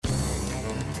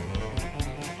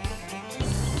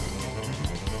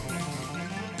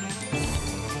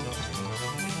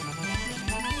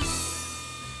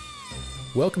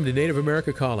Welcome to Native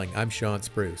America Calling. I'm Sean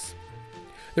Spruce.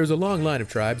 There's a long line of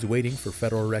tribes waiting for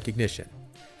federal recognition.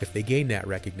 If they gain that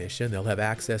recognition, they'll have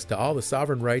access to all the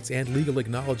sovereign rights and legal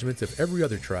acknowledgments of every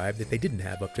other tribe that they didn't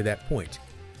have up to that point.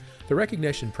 The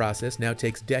recognition process now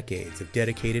takes decades of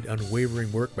dedicated, unwavering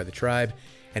work by the tribe,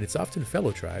 and it's often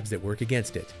fellow tribes that work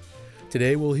against it.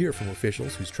 Today, we'll hear from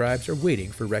officials whose tribes are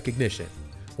waiting for recognition.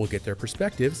 We'll get their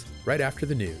perspectives right after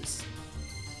the news.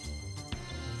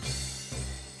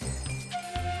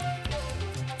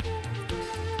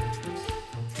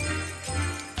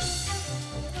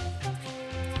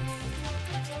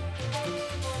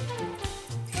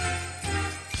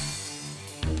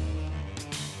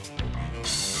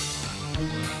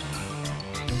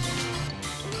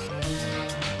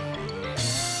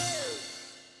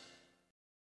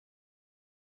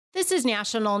 This is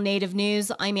National Native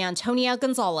News. I'm Antonia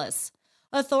Gonzalez.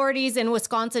 Authorities in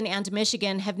Wisconsin and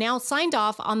Michigan have now signed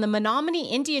off on the Menominee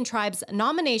Indian Tribe's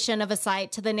nomination of a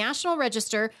site to the National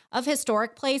Register of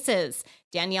Historic Places.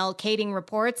 Danielle Kading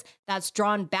reports that's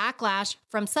drawn backlash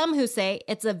from some who say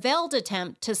it's a veiled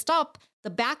attempt to stop the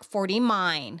Back 40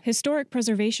 mine. Historic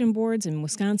preservation boards in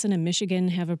Wisconsin and Michigan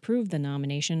have approved the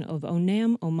nomination of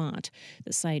Onam-Omot.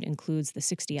 The site includes the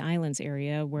 60 Islands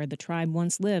area where the tribe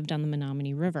once lived on the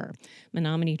Menominee River.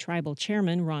 Menominee Tribal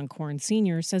Chairman Ron Korn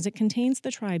Sr. says it contains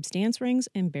the tribe's dance rings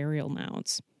and burial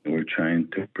mounds. We're trying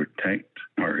to protect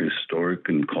our historic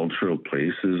and cultural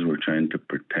places. We're trying to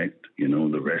protect,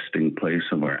 the resting place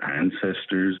of our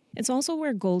ancestors. It's also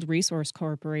where Gold Resource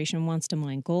Corporation wants to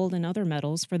mine gold and other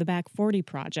metals for the Back 40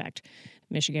 project.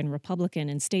 Michigan Republican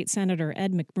and State Senator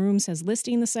Ed McBroom says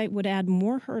listing the site would add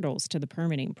more hurdles to the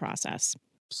permitting process.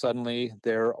 Suddenly,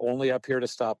 they're only up here to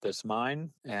stop this mine,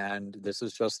 and this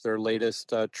is just their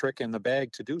latest trick in the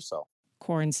bag to do so.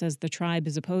 Korn says the tribe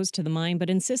is opposed to the mine, but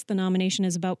insists the nomination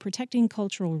is about protecting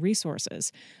cultural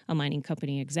resources. A mining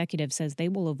company executive says they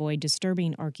will avoid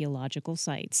disturbing archaeological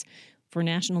sites. For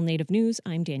National Native News,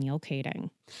 I'm Danielle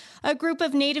Kading. A group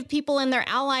of Native people and their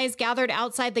allies gathered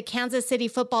outside the Kansas City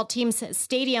football team's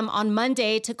stadium on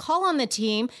Monday to call on the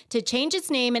team to change its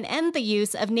name and end the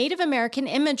use of Native American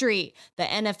imagery. The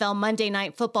NFL Monday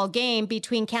Night Football game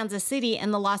between Kansas City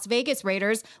and the Las Vegas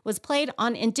Raiders was played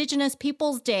on Indigenous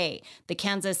Peoples Day. The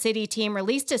Kansas City team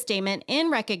released a statement in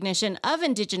recognition of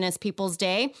Indigenous Peoples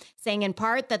Day, saying in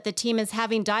part that the team is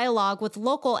having dialogue with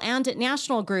local and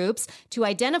national groups to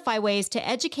identify ways to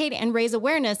educate and raise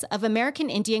awareness of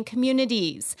American Indian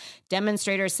communities.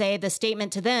 Demonstrators say the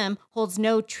statement to them holds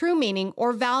no true meaning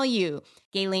or value.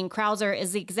 Gayleen Krauser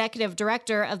is the executive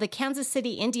director of the Kansas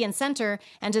City Indian Center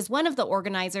and is one of the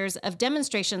organizers of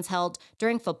demonstrations held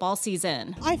during football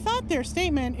season. I thought their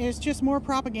statement is just more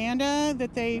propaganda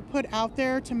that they put out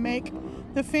there to make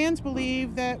the fans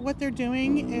believe that what they're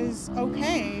doing is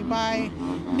okay by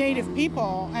Native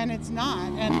people, and it's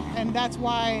not. And that's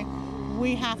why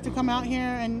we have to come out here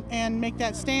and make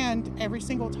that stand every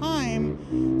single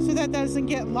time so that doesn't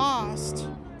get lost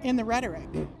in the rhetoric.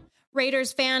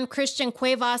 Raiders fan Christian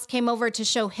Cuevas came over to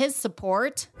show his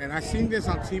support. And I seen this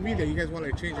on TV that you guys want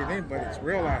to change your name, but it's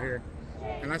real out here.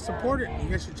 And I support it. You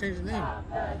guys should change the name.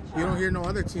 You don't hear no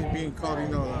other team being called,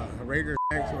 Raiders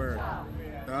or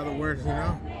the other words,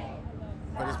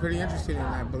 But it's pretty interesting, and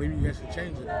I believe you guys should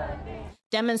change it.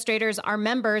 Demonstrators are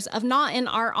members of Not in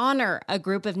Our Honor, a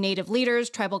group of Native leaders,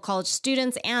 tribal college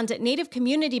students, and Native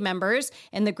community members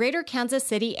in the greater Kansas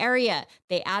City area.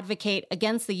 They advocate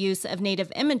against the use of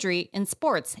Native imagery in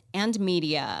sports and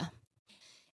media.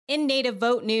 In Native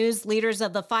Vote news, leaders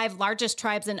of the 5 largest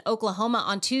tribes in Oklahoma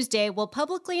on Tuesday will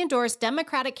publicly endorse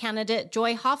Democratic candidate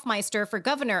Joy Hoffmeister for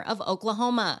governor of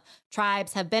Oklahoma.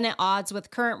 Tribes have been at odds with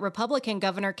current Republican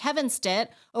Governor Kevin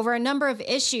Stitt over a number of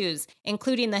issues,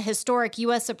 including the historic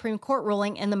U.S. Supreme Court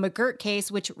ruling in the McGirt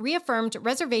case, which reaffirmed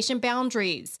reservation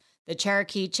boundaries. The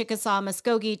Cherokee, Chickasaw,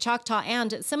 Muskogee, Choctaw,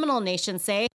 and Seminole nations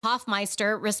say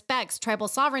Hoffmeister respects tribal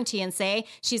sovereignty and say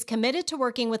she's committed to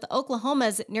working with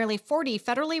Oklahoma's nearly 40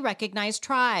 federally recognized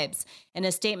tribes. In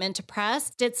a statement to press,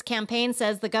 Stitt's campaign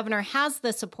says the governor has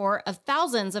the support of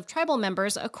thousands of tribal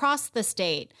members across the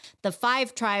state. The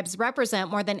 5 tribes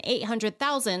represent more than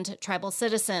 800,000 tribal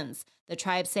citizens. The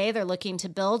tribes say they're looking to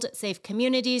build safe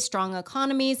communities, strong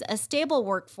economies, a stable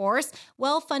workforce,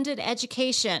 well-funded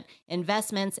education,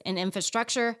 investments in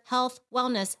infrastructure, health,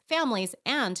 wellness, families,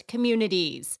 and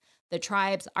communities. The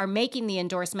tribes are making the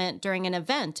endorsement during an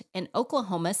event in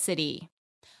Oklahoma City.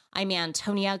 I'm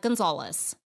Antonia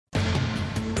Gonzalez.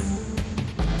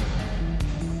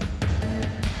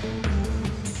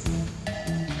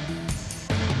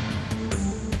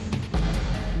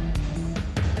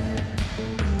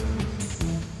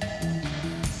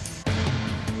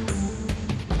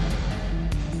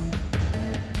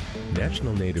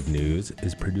 National Native News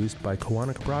is produced by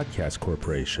Koahnic Broadcast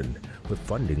Corporation with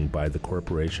funding by the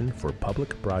Corporation for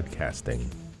Public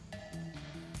Broadcasting.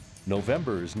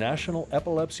 November is National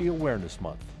Epilepsy Awareness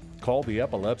Month. Call the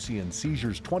Epilepsy and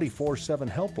Seizures 24/7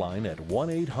 helpline at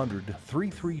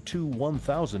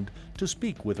 1-800-332-1000 to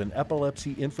speak with an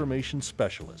epilepsy information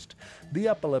specialist. The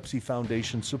Epilepsy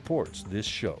Foundation supports this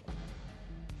show.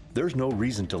 There's no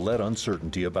reason to let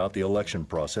uncertainty about the election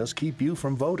process keep you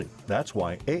from voting. That's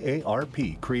why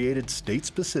AARP created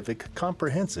state-specific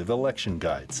comprehensive election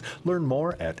guides. Learn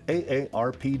more at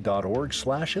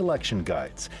aarp.org/election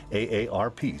guides.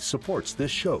 AARP supports this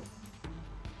show.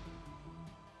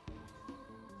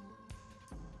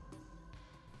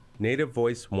 Native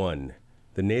Voice One,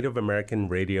 the Native American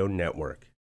Radio Network.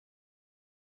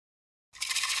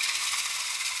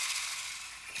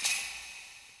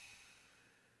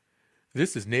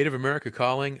 This is Native America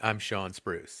Calling. I'm Sean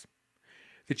Spruce.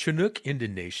 The Chinook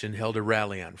Indian Nation held a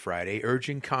rally on Friday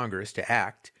urging Congress to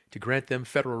act to grant them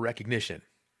federal recognition.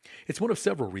 It's one of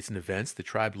several recent events the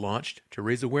tribe launched to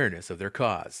raise awareness of their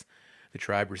cause. The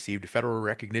tribe received federal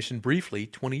recognition briefly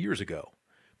 20 years ago,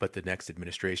 but the next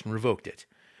administration revoked it.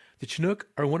 The Chinook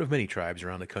are one of many tribes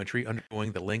around the country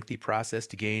undergoing the lengthy process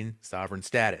to gain sovereign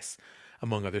status.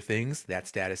 Among other things, that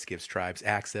status gives tribes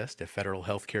access to federal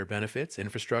health care benefits,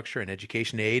 infrastructure and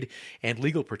education aid, and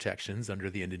legal protections under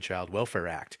the Indian Child Welfare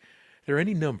Act. There are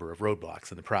any number of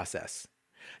roadblocks in the process.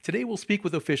 Today we'll speak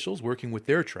with officials working with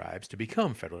their tribes to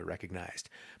become federally recognized.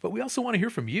 But we also want to hear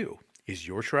from you. Is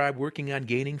your tribe working on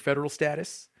gaining federal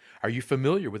status? Are you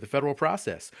familiar with the federal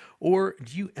process? Or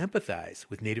do you empathize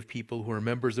with Native people who are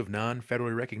members of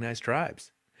non-federally recognized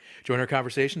tribes? Join our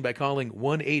conversation by calling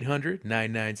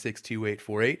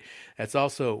 1-800-996-2848. That's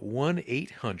also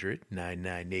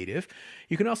 1-800-99-NATIVE.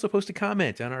 You can also post a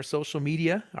comment on our social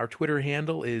media. Our Twitter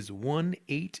handle is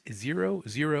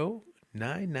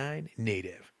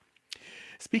 1-800-99-NATIVE.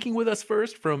 Speaking with us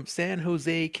first from San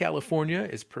Jose, California,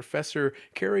 is Professor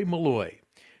Kerry Malloy.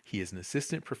 He is an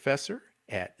assistant professor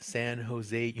at San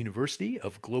Jose University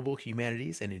of Global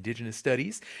Humanities and Indigenous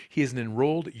Studies. He is an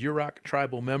enrolled Yurok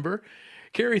tribal member.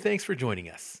 Kerry, thanks for joining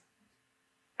us.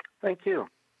 Thank you.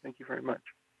 Thank you very much.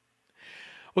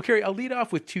 Well, Kerry, I'll lead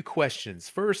off with two questions.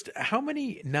 First, how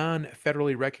many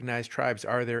non-federally recognized tribes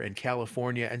are there in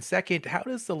California? And second, how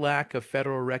does the lack of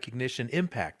federal recognition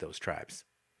impact those tribes?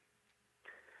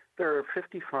 There are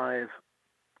 55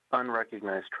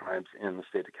 unrecognized tribes in the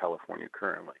state of California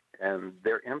currently, and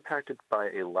they're impacted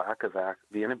by a lack of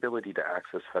the inability to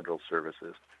access federal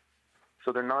services.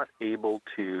 So they're not able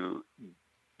to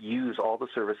use all the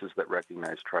services that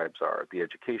recognized tribes are: the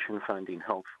education funding,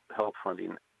 health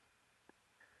funding,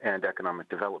 and economic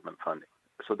development funding.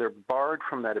 So they're barred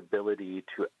from that ability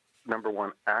to, number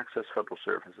one, access federal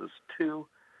services. Two,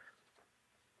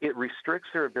 it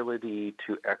restricts their ability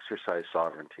to exercise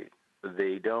sovereignty.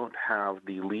 They don't have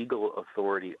the legal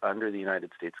authority under the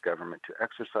United States government to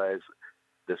exercise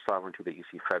the sovereignty that you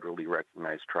see federally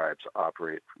recognized tribes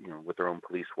operate, with their own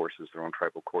police forces, their own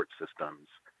tribal court systems,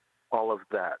 all of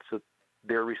that. So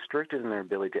they're restricted in their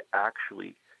ability to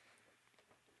actually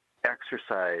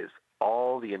exercise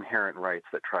all the inherent rights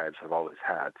that tribes have always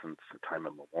had since time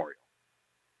immemorial.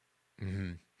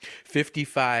 Mm-hmm.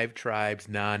 55 tribes,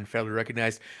 non-federally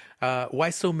recognized. Why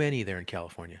so many there in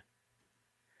California?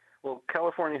 Well,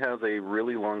 California has a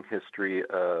really long history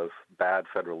of bad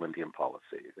federal Indian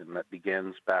policy, and that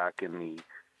begins back in the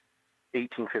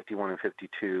 1851 and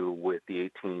 52 with the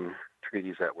 18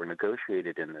 treaties that were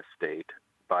negotiated in this state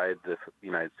by the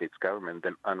United States government,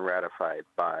 then unratified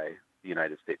by the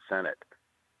United States Senate.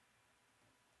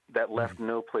 That left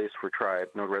no place for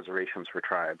tribes, no reservations for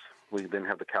tribes. We then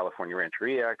have the California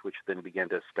Rancheria Act, which then began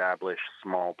to establish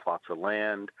small plots of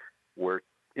land where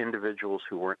individuals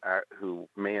who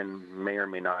may or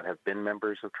may not have been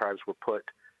members of tribes were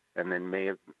put, and then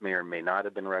may or may not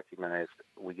have been recognized.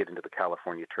 We get into the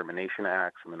California Termination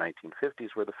Acts in the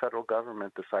 1950s, where the federal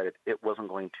government decided it wasn't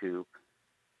going to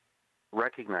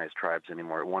recognize tribes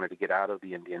anymore. It wanted to get out of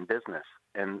the Indian business.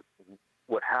 And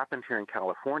what happened here in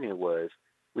California was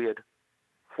we had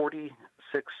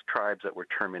 46 tribes that were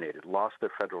terminated, lost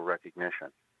their federal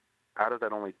recognition. Out of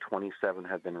that, only 27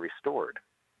 have been restored.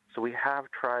 So we have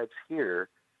tribes here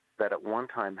that at one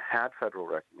time had federal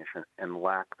recognition and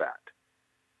lack that.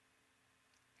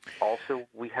 Also,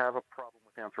 we have a problem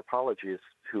with anthropologists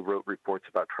who wrote reports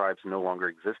about tribes no longer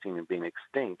existing and being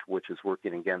extinct, which is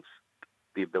working against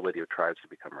the ability of tribes to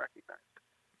become recognized.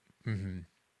 Mm-hmm.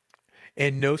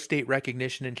 And no state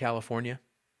recognition in California?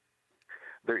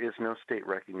 There is no state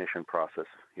recognition process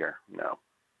here, no.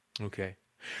 Okay.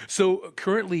 So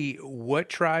currently, what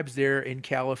tribes there in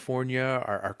California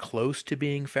are close to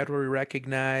being federally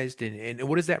recognized, and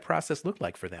what does that process look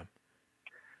like for them?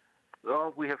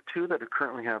 Well, we have two that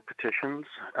currently have petitions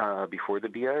before the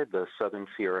BI, the Southern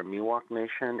Sierra Miwok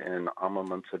Nation and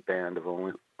Amamunsa Band of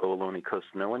Ohlone Coast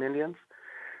Minoan Indians.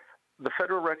 The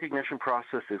federal recognition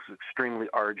process is extremely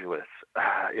arduous.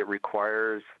 It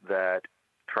requires that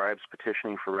tribes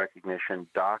petitioning for recognition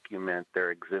document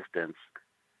their existence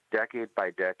decade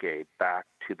by decade back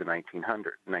to the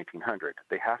 1900.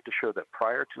 They have to show that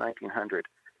prior to 1900,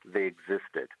 they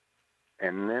existed.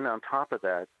 And then on top of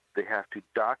that, they have to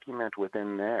document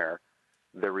within their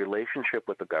relationship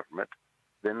with the government.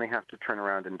 Then they have to turn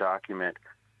around and document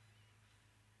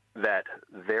that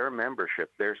their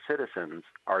membership, their citizens,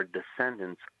 are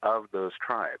descendants of those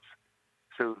tribes.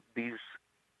 So these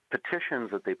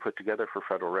petitions that they put together for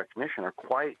federal recognition are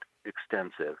quite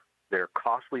extensive. They're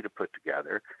costly to put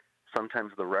together.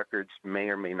 Sometimes the records may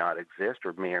or may not exist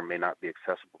or may not be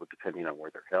accessible depending on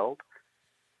where they're held.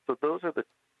 So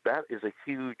that is a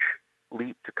huge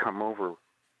leap to come over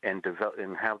and develop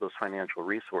and have those financial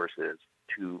resources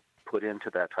to put into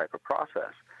that type of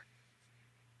process.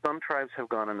 Some tribes have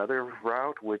gone another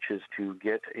route, which is to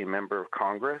get a member of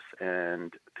Congress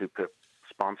and to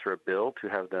sponsor a bill to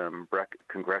have them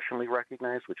congressionally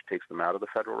recognized, which takes them out of the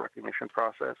federal recognition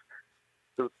process.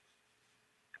 So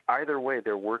either way,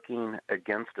 they're working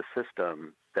against a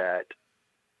system that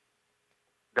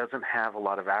doesn't have a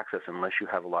lot of access unless you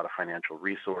have a lot of financial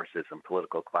resources and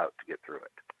political clout to get through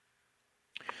it.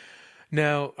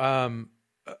 Now,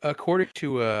 according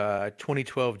to a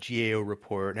 2012 GAO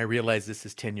report, and I realize this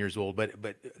is 10 years old, but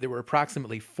there were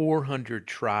approximately 400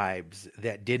 tribes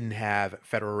that didn't have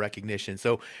federal recognition.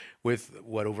 So with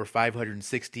over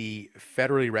 560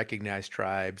 federally recognized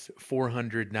tribes,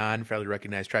 400 non-federally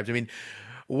recognized tribes, I mean,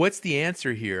 what's the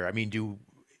answer here? I mean,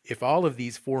 if all of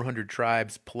these 400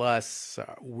 tribes plus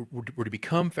were to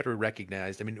become federally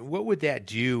recognized, I mean, what would that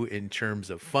do in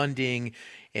terms of funding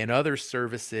and other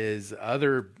services,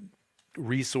 other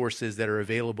resources that are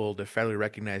available to federally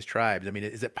recognized tribes? I mean,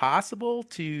 is it possible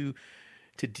to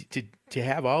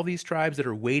have all these tribes that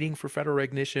are waiting for federal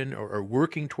recognition or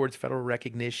working towards federal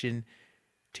recognition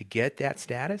to get that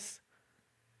status?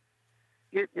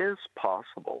 It is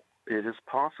possible. It is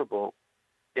possible,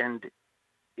 and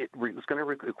it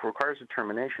requires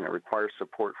determination. It requires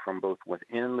support from both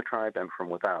within the tribe and from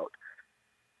without.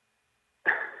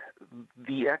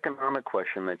 The economic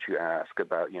question that you ask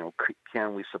about,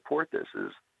 can we support this,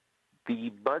 is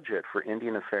the budget for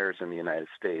Indian affairs in the United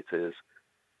States is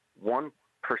 1%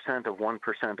 of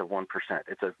 1% of 1%.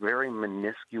 It's a very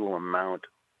minuscule amount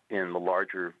in the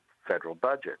larger federal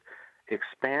budget.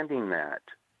 Expanding that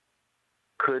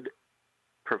could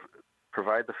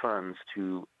provide the funds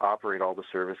to operate all the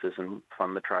services and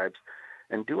fund the tribes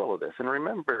and do all of this. And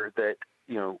remember that,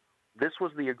 this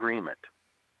was the agreement.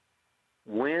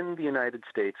 When the United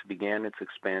States began its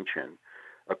expansion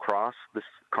across this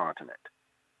continent,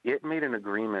 it made an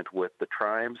agreement with the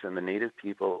tribes and the native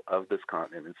people of this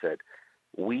continent and said,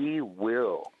 we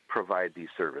will provide these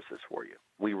services for you.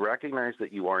 We recognize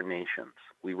that you are nations.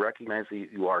 We recognize that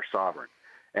you are sovereign.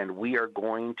 And we are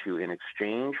going to, in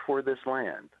exchange for this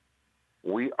land,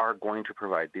 we are going to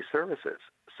provide these services.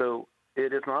 So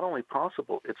it is not only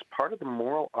possible, it's part of the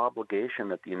moral obligation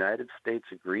that the United States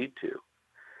agreed to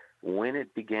when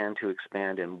it began to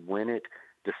expand and when it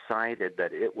decided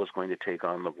that it was going to take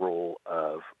on the role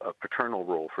of a paternal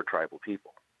role for tribal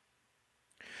people.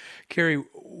 Kerry,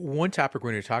 one topic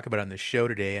we're going to talk about on the show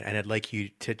today, and I'd like you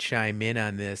to chime in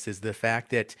on this, is the fact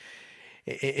that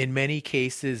in many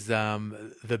cases,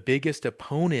 the biggest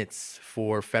opponents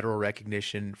for federal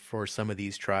recognition for some of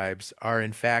these tribes are,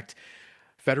 in fact,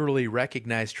 federally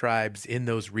recognized tribes in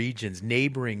those regions,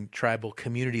 neighboring tribal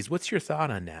communities. What's your thought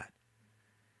on that?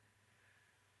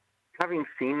 Having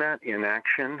seen that in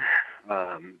action,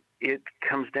 it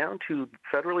comes down to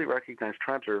federally recognized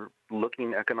tribes are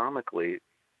looking economically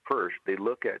first. They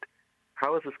look at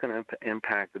how is this going to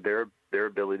impact their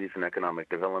abilities in economic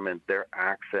development, their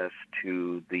access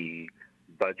to the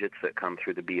budgets that come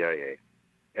through the BIA,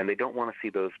 and they don't want to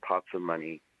see those pots of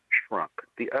money shrunk.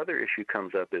 The other issue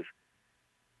comes up is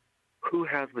who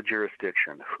has the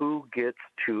jurisdiction? Who gets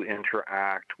to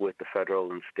interact with the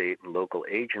federal and state and local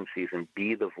agencies and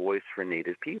be the voice for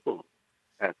Native people?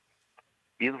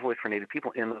 Be the voice for Native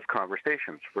people in those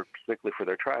conversations, particularly for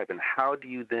their tribe. And how do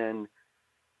you then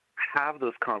have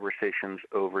those conversations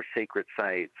over sacred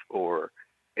sites or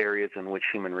areas in which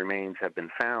human remains have been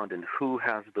found, and who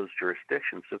has those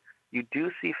jurisdictions? So you do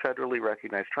see federally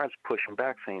recognized tribes pushing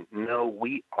back, saying, no,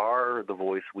 we are the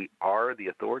voice, we are the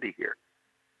authority here.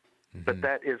 But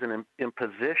that is an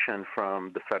imposition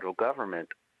from the federal government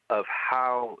of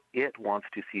how it wants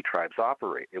to see tribes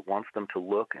operate. It wants them to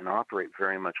look and operate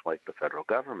very much like the federal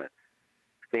government,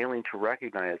 failing to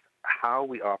recognize how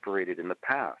we operated in the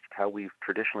past, how we've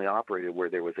traditionally operated, where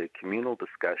there was a communal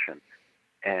discussion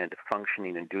and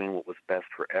functioning and doing what was best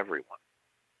for everyone.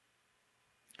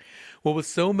 Well, with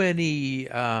so many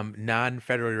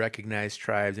non-federally recognized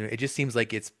tribes, it just seems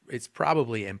like it's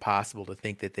probably impossible to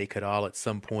think that they could all at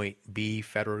some point be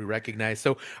federally recognized.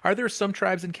 So are there some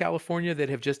tribes in California that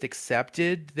have just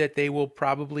accepted that they will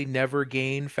probably never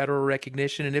gain federal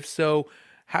recognition? And if so,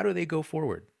 how do they go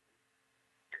forward?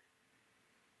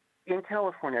 In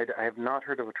California, I have not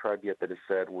heard of a tribe yet that has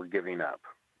said we're giving up.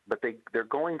 But they're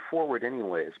going forward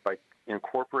anyways by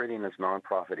incorporating as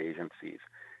nonprofit agencies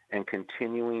and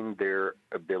continuing their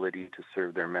ability to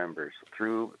serve their members.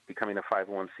 Through becoming a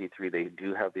 501c3, they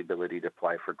do have the ability to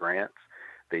apply for grants.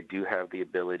 They do have the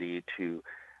ability to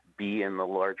be in the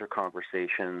larger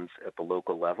conversations at the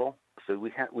local level. So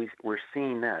we're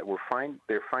seeing that.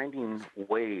 They're finding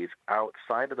ways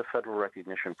outside of the federal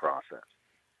recognition process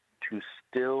to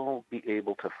still be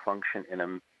able to function in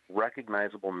a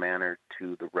recognizable manner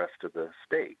to the rest of the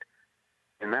state.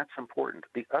 And that's important.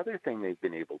 The other thing they've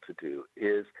been able to do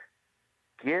is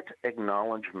get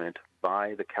acknowledgement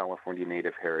by the California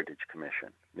Native Heritage Commission,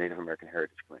 Native American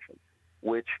Heritage Commission,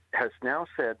 which has now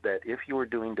said that if you are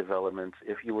doing developments,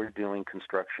 if you are doing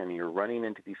construction, you're running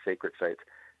into these sacred sites,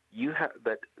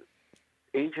 that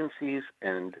agencies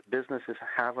and businesses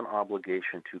have an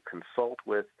obligation to consult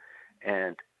with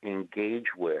and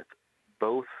engage with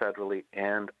both federally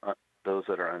and those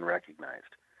that are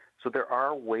unrecognized. So there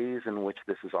are ways in which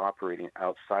this is operating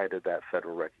outside of that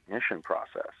federal recognition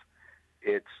process.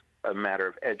 It's a matter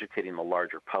of educating the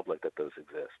larger public that those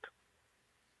exist.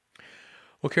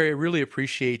 Well, Kerry, I really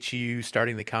appreciate you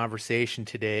starting the conversation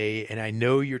today, and I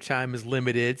know your time is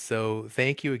limited, so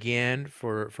thank you again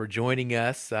for joining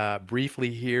us briefly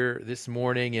here this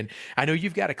morning. And I know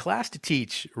you've got a class to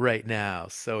teach right now,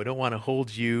 so I don't want to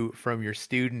hold you from your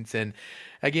students. And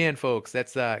again, folks,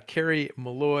 that's Kerry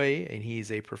Malloy, and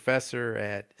he's a professor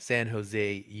at San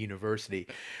Jose University.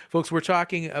 Folks, we're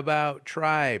talking about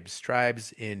tribes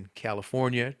in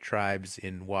California, tribes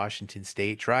in Washington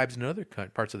State, tribes in other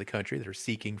parts of the country that are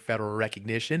seeking federal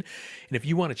recognition. And if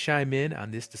you want to chime in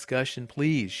on this discussion,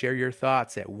 please share your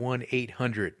thoughts at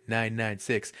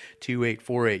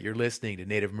 1-800-996-2848. You're listening to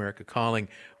Native America Calling.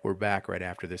 We're back right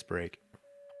after this break.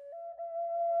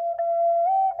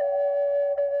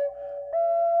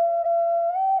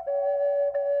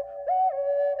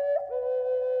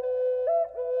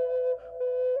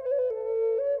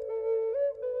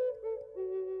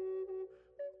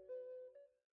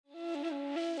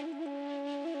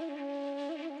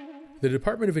 The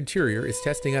Department of Interior is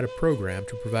testing out a program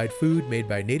to provide food made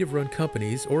by Native-run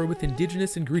companies or with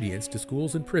indigenous ingredients to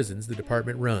schools and prisons the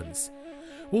department runs.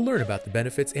 We'll learn about the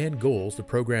benefits and goals the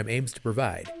program aims to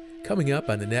provide, coming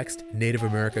up on the next Native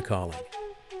America Calling.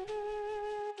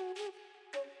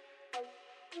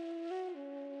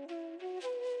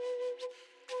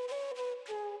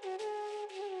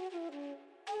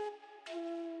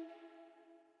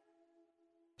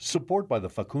 Support by the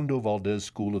Facundo Valdez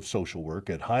School of Social Work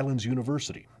at Highlands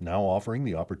University, now offering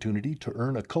the opportunity to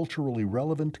earn a culturally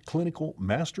relevant clinical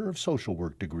Master of Social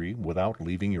Work degree without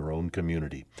leaving your own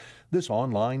community. This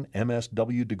online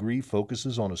MSW degree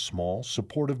focuses on a small,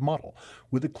 supportive model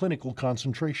with a clinical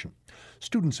concentration.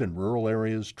 Students in rural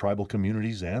areas, tribal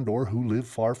communities, and/or who live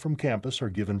far from campus are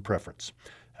given preference.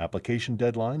 Application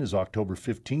deadline is October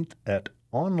 15th at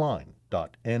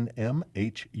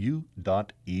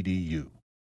online.nmhu.edu.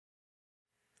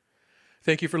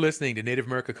 Thank you for listening to Native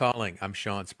America Calling. I'm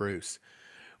Sean Spruce.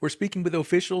 We're speaking with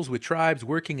officials with tribes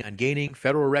working on gaining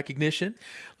federal recognition.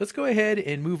 Let's go ahead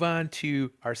and move on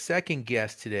to our second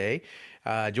guest today.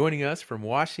 Joining us from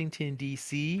Washington,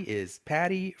 D.C. is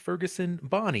Patty Ferguson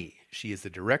Bonney. She is the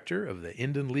director of the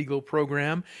Indian Legal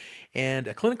Program and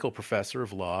a clinical professor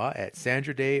of law at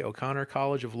Sandra Day O'Connor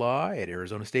College of Law at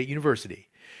Arizona State University.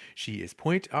 She is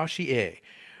Point Ashi'e.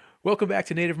 Welcome back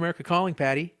to Native America Calling,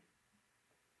 Patty.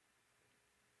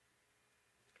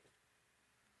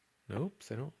 Nope,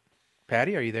 I don't.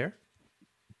 Patty, are you there?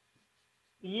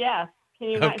 Yes. Can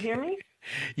you not hear me?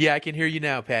 Yeah, I can hear you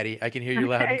now, Patty. I can hear you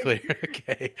loud and clear.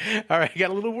 Okay. All right. I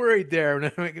got a little worried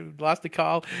there. Lost the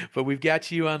call, but we've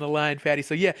got you on the line, Patty.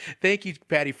 So, yeah, thank you,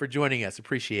 Patty, for joining us.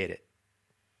 Appreciate it.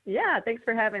 Yeah, thanks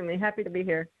for having me. Happy to be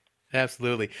here.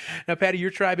 Absolutely. Now, Patty,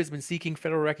 your tribe has been seeking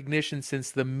federal recognition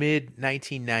since the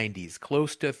mid-1990s,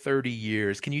 close to 30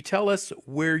 years. Can you tell us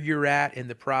where you're at in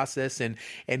the process and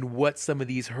what some of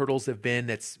these hurdles have been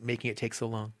that's making it take so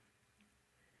long?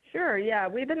 Sure, yeah.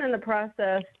 We've been in the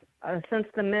process since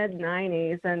the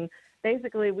mid-90s, and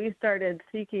basically we started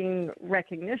seeking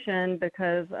recognition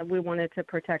because we wanted to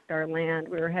protect our land.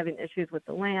 We were having issues with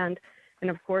the land, and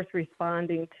of course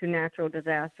responding to natural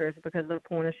disasters because the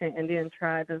Pointe-au-Tremont Indian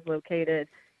tribe is located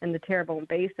in the Terrebonne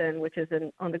Basin, which is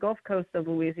on the Gulf Coast of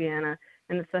Louisiana,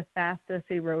 and it's the fastest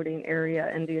eroding area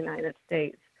in the United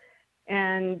States.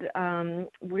 And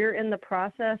we're in the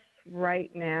process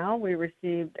right now. We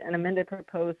received an amended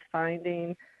proposed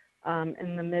finding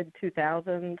in the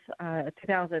mid-2000s,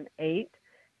 2008,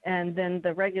 and then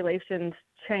the regulations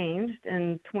changed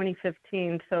in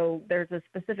 2015. So there's a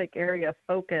specific area of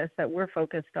focus that we're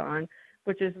focused on,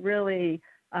 which is really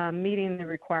meeting the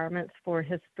requirements for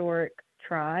historic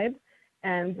tribes.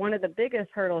 And one of the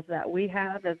biggest hurdles that we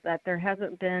have is that there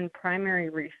hasn't been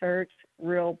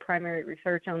real primary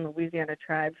research on Louisiana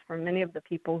tribes from many of the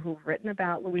people who've written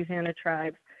about Louisiana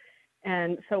tribes.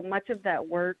 And so much of that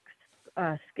work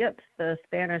skips the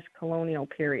Spanish colonial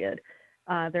period.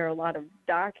 There are a lot of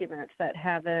documents that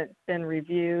haven't been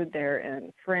reviewed. They're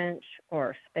in French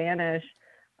or Spanish.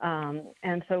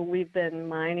 And so we've been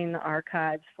mining the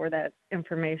archives for that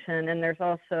information. And there's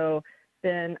also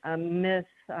been a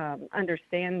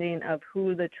misunderstanding of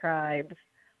who the tribes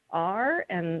are,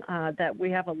 and that we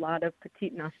have a lot of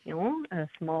petites nations,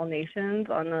 small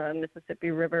nations on the Mississippi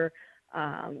River,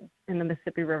 in the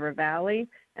Mississippi River Valley,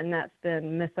 and that's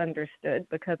been misunderstood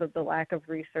because of the lack of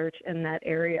research in that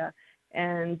area.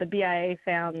 And the BIA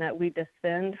found that we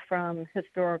descend from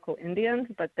historical Indians,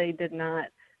 but they did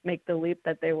not make the leap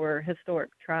that they were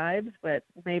historic tribes, but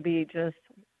maybe just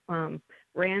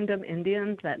random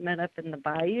Indians that met up in the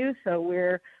bayou. So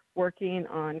we're working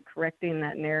on correcting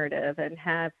that narrative and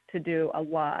have to do a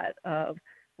lot of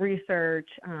research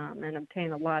and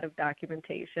obtain a lot of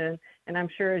documentation. And I'm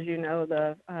sure, as you know,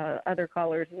 the other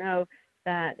callers know,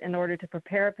 that in order to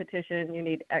prepare a petition, you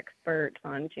need experts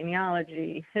on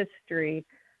genealogy, history,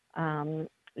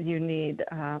 you need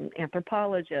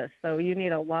anthropologists. So you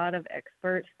need a lot of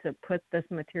experts to put this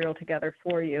material together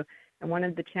for you. And one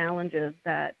of the challenges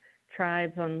that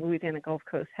tribes on Louisiana Gulf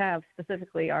Coast have,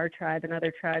 specifically our tribe and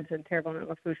other tribes in Terrebonne and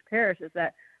Lafourche Parish, is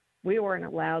that we weren't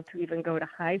allowed to even go to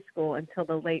high school until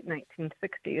the late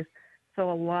 1960s.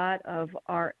 So a lot of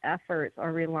our efforts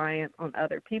are reliant on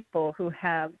other people who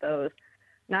have those,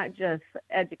 not just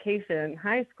education,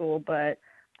 high school, but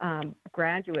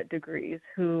graduate degrees,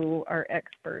 who are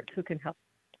experts who can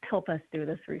help us do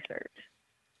this research.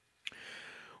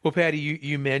 Well, Patty,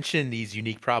 you mentioned these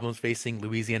unique problems facing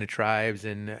Louisiana tribes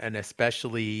and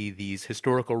especially these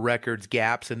historical records,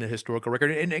 gaps in the historical record.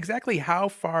 And exactly how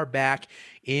far back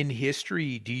in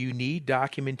history do you need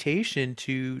documentation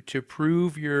to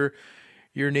prove your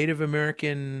Native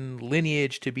American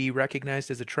lineage to be recognized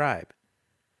as a tribe?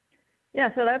 Yeah,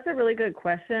 so that's a really good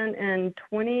question. In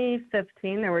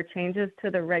 2015, there were changes to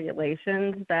the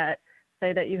regulations that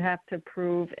say that you have to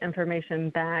prove information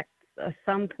back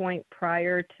some point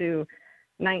prior to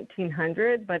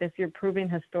 1900, but if you're proving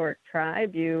historic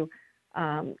tribe,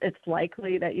 it's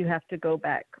likely that you have to go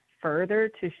back further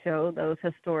to show those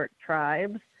historic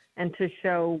tribes and to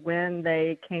show when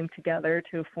they came together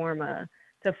to form a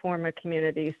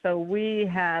community. So we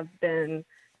have been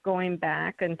going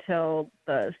back until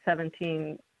the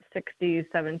 1760s,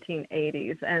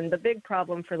 1780s, and the big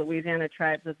problem for Louisiana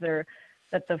tribes is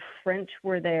that the French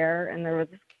were there, and there was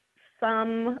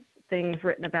some things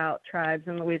written about tribes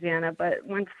in Louisiana, but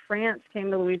when France came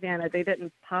to Louisiana, they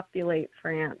didn't populate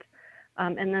France.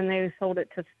 And then they sold it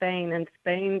to Spain, and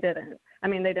Spain didn't.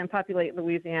 They didn't populate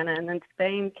Louisiana, and then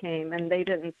Spain came, and they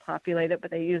didn't populate it,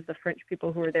 but they used the French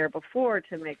people who were there before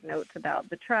to make notes about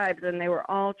the tribes, and they were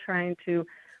all trying to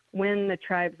win the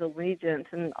tribe's allegiance,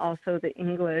 and also the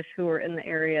English who were in the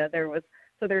area.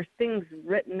 So there's things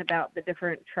written about the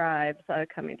different tribes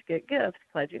coming to get gifts,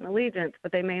 pledging allegiance,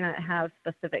 but they may not have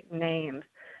specific names.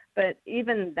 But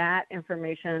even that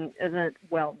information isn't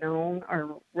well known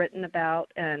or written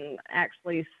about. And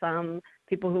actually, some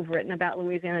people who've written about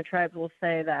Louisiana tribes will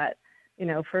say that,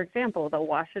 for example, the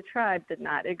Washoe tribe did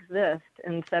not exist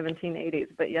in 1780s,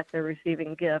 but yet they're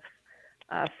receiving gifts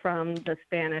from the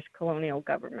Spanish colonial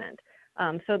government.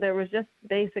 So there was just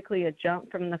basically a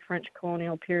jump from the French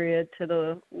colonial period to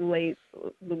the late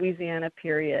Louisiana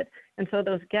period. And so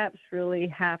those gaps really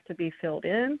have to be filled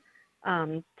in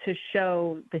to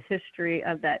show the history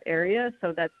of that area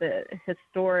so that the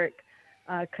historic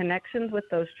connections with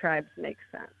those tribes make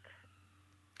sense.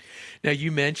 Now,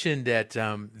 you mentioned that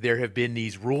there have been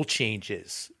these rule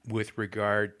changes with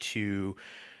regard to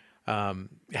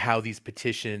how these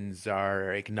petitions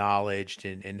are acknowledged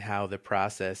and how the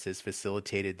process is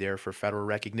facilitated there for federal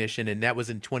recognition. And that was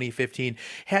in 2015.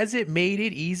 Has it made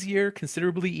it easier,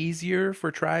 considerably easier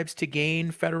for tribes to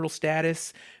gain federal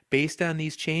status based on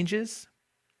these changes?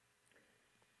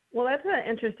 Well, that's an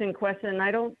interesting question.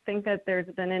 I don't think that there's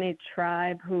been any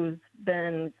tribe who's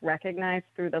been recognized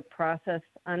through the process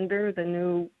under the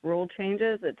new rule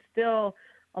changes. It's still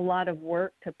a lot of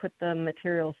work to put the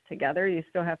materials together. You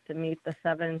still have to meet the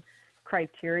 7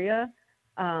 criteria.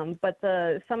 But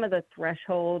some of the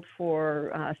threshold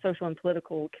for social and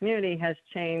political community has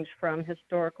changed from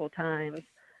historical times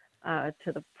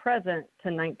to the present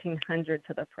to 1900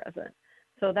 to the present.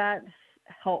 So that's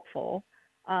helpful.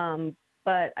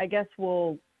 But I guess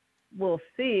we'll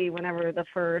see whenever the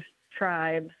first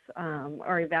tribes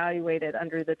are evaluated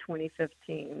under the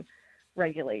 2015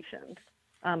 regulations.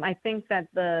 I think that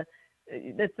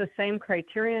it's the same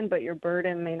criterion, but your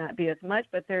burden may not be as much.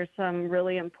 But there's some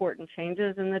really important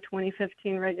changes in the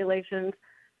 2015 regulations.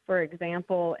 For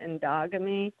example,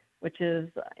 endogamy, which is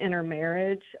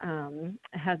intermarriage,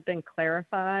 has been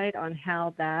clarified on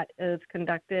how that is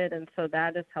conducted, and so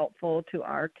that is helpful to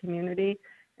our community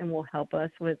and will help us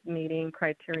with meeting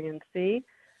criterion C.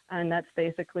 And that's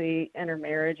basically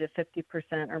intermarriage. If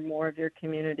 50% or more of your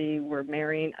community were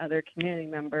marrying other community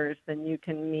members, then you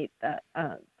can meet that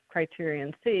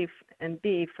criterion C and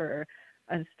B for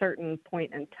a certain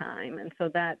point in time. And so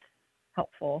that's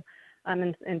helpful.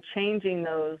 And changing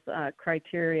those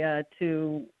criteria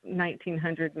to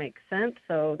 1900 makes sense.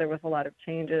 So there was a lot of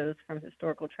changes from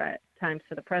historical times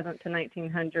to the present to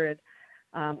 1900.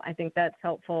 I think that's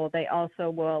helpful. They also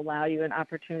will allow you an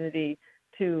opportunity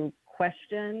to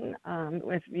question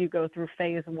if you go through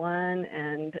phase 1,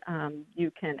 and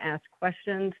you can ask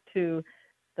questions to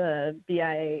the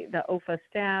BIA, the OFA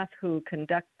staff who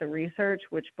conduct the research,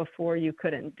 which before you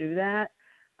couldn't do that.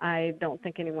 I don't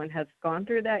think anyone has gone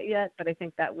through that yet, but I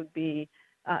think that would be,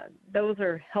 those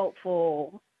are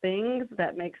helpful things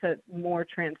that makes it more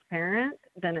transparent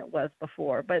than it was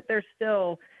before. But there's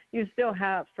still, you still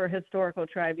have, for historical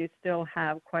tribe, you still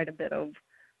have quite a bit of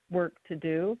work to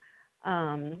do.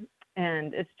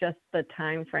 And it's just the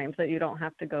time frames that you don't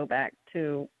have to go back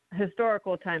to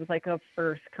historical times, like a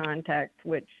first contact,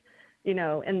 which, you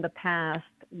know, in the past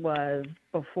was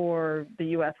before the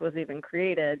U.S. was even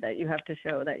created, that you have to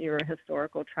show that you're a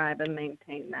historical tribe and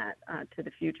maintain that to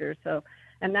the future. So,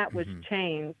 and that was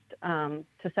changed to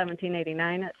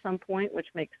 1789 at some point, which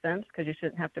makes sense because you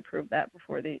shouldn't have to prove that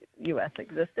before the U.S.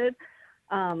 existed.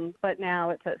 But now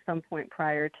it's at some point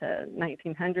prior to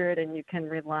 1900, and you can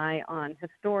rely on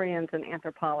historians and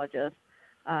anthropologists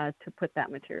to put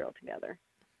that material together.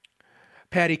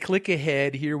 Patty, click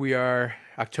ahead. Here we are,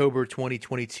 October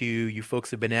 2022. You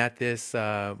folks have been at this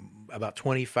about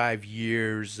 25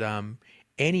 years.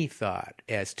 Any thought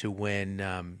as to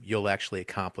when you'll actually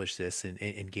accomplish this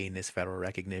and gain this federal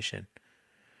recognition?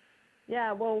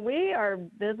 Yeah, well, we are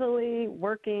busily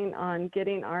working on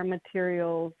getting our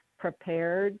materials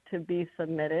prepared to be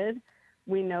submitted.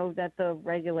 We know that the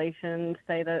regulations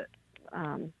say that,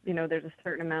 you know, there's a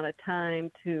certain amount of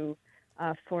time to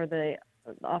for the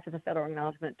Office of Federal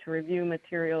Acknowledgement to review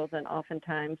materials, and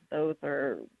oftentimes those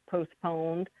are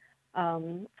postponed,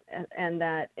 and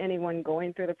that anyone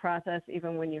going through the process,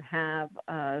 even when you have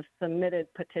a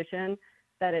submitted petition,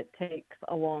 that it takes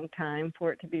a long time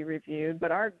for it to be reviewed.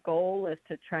 But our goal is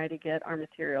to try to get our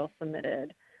material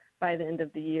submitted by the end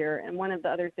of the year. And one of the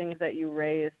other things that you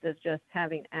raised is just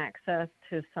having access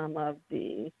to some of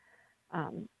the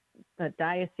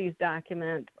diocese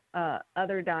documents,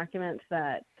 other documents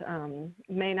that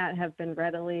may not have been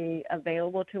readily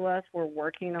available to us. We're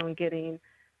working on getting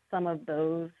some of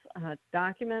those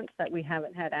documents that we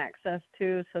haven't had access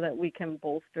to so that we can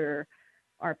bolster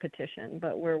our petition.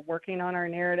 But we're working on our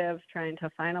narratives, trying to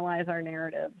finalize our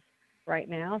narratives right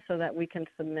now so that we can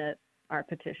submit our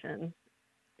petition.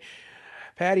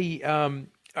 Patty,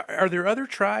 are there other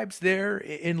tribes there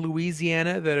in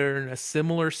Louisiana that are in a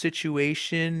similar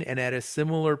situation and at a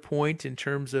similar point in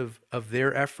terms of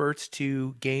their efforts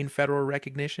to gain federal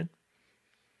recognition?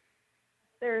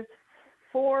 There's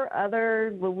 4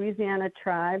 other Louisiana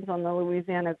tribes on the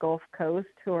Louisiana Gulf Coast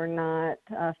who are not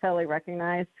federally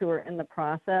recognized, who are in the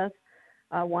process.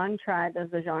 One tribe is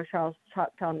the Jean-Charles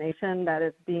Choctaw Nation that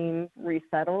is being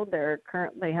resettled.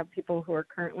 They have people who are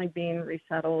currently being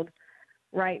resettled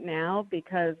right now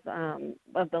because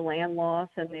of the land loss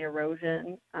and the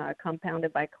erosion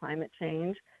compounded by climate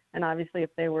change. And obviously, if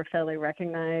they were federally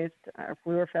recognized, or if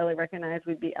we were federally recognized,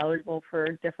 we'd be eligible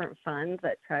for different funds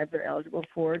that tribes are eligible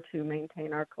for to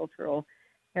maintain our cultural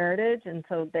heritage. And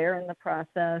so they're in the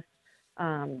process.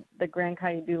 The Grand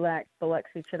Cayuga,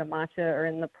 Biloxi, Chitimacha are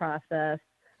in the process.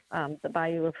 The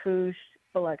Bayou Lafourche,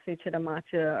 Biloxi,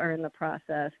 Chitimacha are in the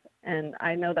process. And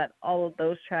I know that all of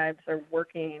those tribes are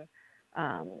working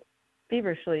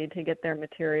feverishly to get their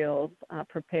materials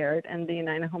prepared, and the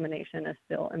Nanaimo Nation is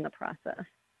still in the process.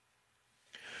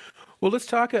 Well, let's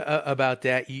talk about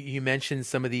that. You mentioned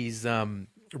some of these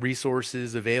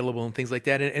resources available and things like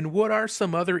that. And what are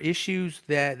some other issues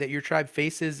that your tribe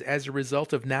faces as a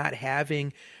result of not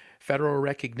having federal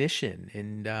recognition?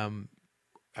 And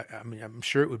I mean, I'm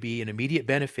sure it would be an immediate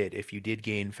benefit if you did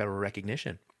gain federal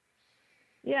recognition.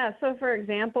 Yeah, so for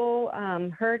example,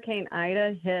 Hurricane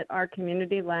Ida hit our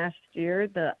community last year.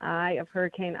 The eye of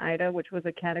Hurricane Ida, which was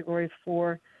a Category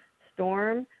 4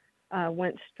 storm,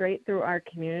 went straight through our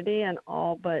community, and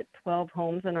all but 12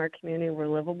 homes in our community were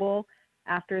livable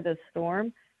after the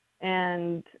storm.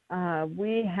 And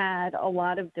we had a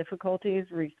lot of difficulties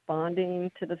responding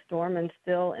to the storm and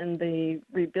still in the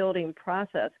rebuilding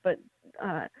process. But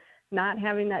not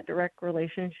having that direct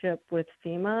relationship with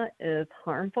FEMA is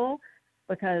harmful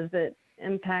because it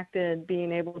impacted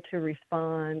being able to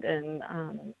respond and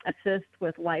assist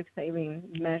with life-saving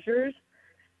measures.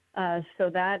 So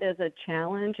that is a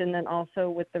challenge. And then also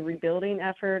with the rebuilding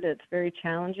effort, it's very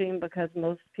challenging because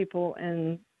most people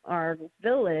in our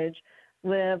village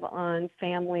live on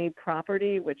family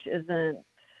property, which isn't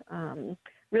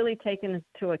really taken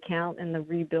into account in the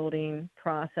rebuilding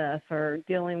process or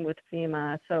dealing with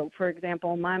FEMA. So, for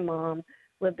example, my mom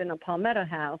lived in a palmetto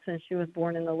house, and she was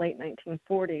born in the late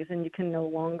 1940s, and you can no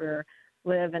longer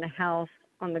live in a house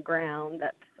on the ground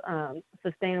that's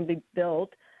sustainably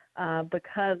built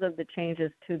because of the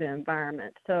changes to the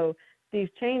environment. So these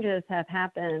changes have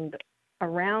happened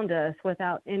around us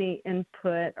without any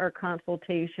input or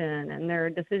consultation, and there are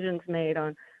decisions made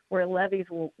on where levees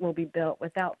will be built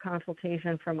without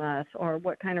consultation from us, or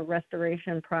what kind of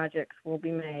restoration projects will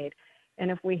be made. And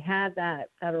if we had that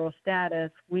federal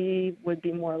status, we would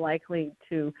be more likely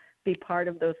to be part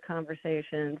of those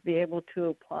conversations, be able to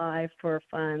apply for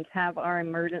funds, have our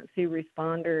emergency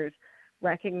responders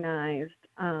recognized.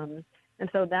 And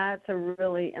so that's a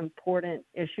really important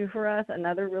issue for us.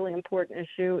 Another really important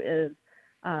issue is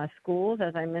schools.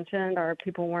 As I mentioned, our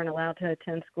people weren't allowed to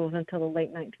attend schools until the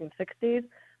late 1960s.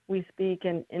 We speak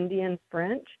in Indian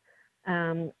French,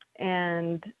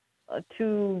 and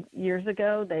 2 years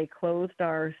ago, they closed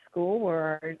our school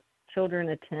where our children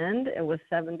attend. It was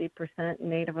 70%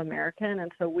 Native American,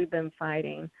 and so we've been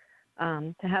fighting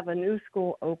to have a new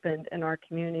school opened in our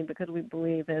community because we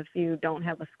believe if you don't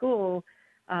have a school,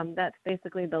 that's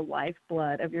basically the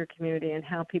lifeblood of your community and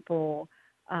how people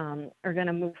are going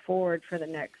to move forward for the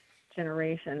next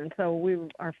generation. And so we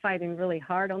are fighting really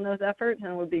hard on those efforts,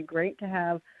 and it would be great to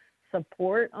have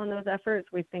support on those efforts.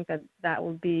 We think that that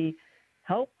would be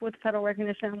help with federal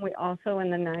recognition. We also in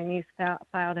the 90s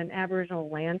filed an Aboriginal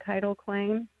land title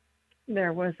claim.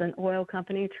 There was an oil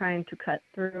company trying to cut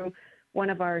through one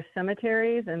of our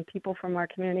cemeteries, and people from our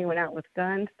community went out with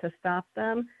guns to stop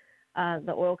them.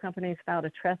 The oil companies filed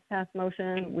a trespass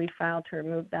motion. We filed to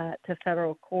remove that to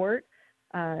federal court,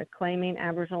 claiming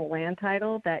Aboriginal land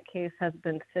title. That case has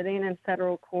been sitting in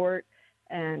federal court,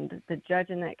 and the judge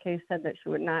in that case said that she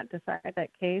would not decide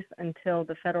that case until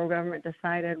the federal government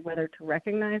decided whether to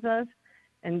recognize us.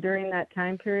 And during that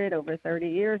time period, over 30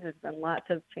 years, there's been lots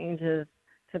of changes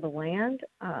to the land,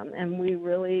 and we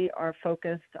really are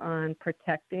focused on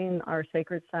protecting our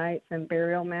sacred sites and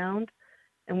burial mounds,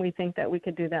 and we think that we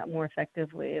could do that more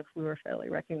effectively if we were federally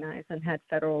recognized and had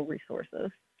federal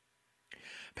resources.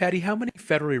 Patty, how many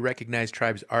federally recognized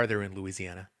tribes are there in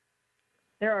Louisiana?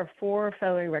 There are 4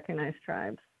 federally recognized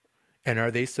tribes. And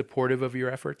are they supportive of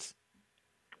your efforts?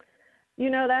 You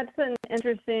know, that's an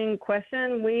interesting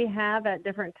question. We have at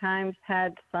different times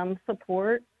had some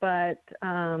support, but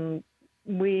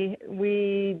we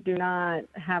do not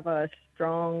have a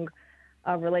strong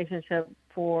relationship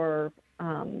for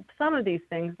some of these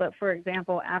things. But for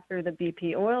example, after the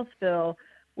BP oil spill,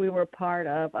 we were part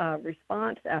of a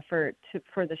response effort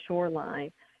for the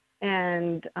shoreline.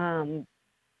 And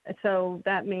so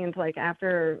that means like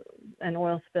after an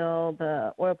oil spill,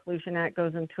 the Oil Pollution Act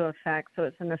goes into effect. So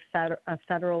it's a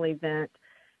federal event.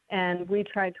 And we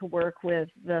tried to work with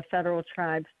the federal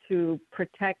tribes to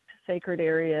protect sacred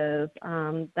areas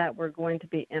that were going to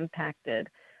be impacted,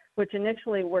 which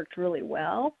initially worked really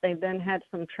well. They then had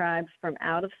some tribes from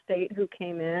out of state who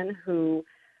came in who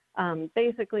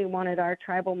basically wanted our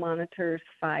tribal monitors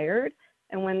fired.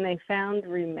 And when they found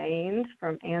remains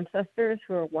from ancestors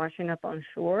who are washing up on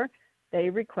shore, they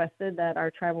requested that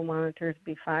our tribal monitors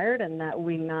be fired and that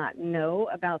we not know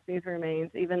about these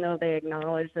remains, even though they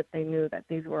acknowledged that they knew that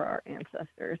these were our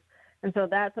ancestors. And so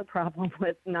that's a problem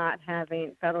with not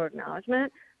having federal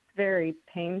acknowledgement. It's very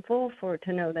painful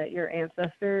to know that your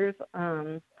ancestors,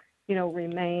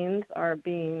 remains are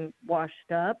being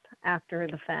washed up after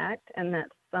the fact, and that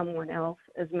someone else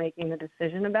is making a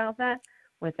decision about that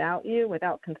without you,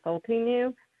 without consulting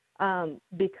you,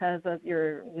 because of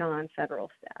your non-federal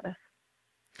status.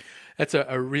 That's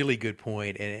a really good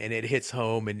point, and it hits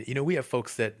home. And, we have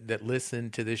folks that listen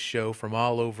to this show from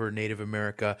all over Native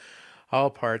America, all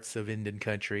parts of Indian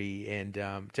country. And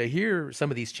to hear some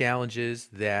of these challenges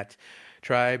that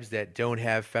tribes that don't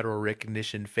have federal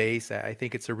recognition face, I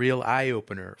think it's a real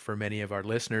eye-opener for many of our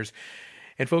listeners.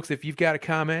 And folks, if you've got a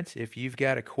comment, if you've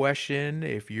got a question,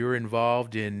 if you're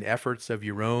involved in efforts of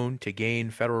your own to gain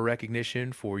federal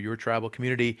recognition for your tribal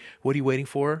community, what are you waiting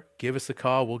for? Give us a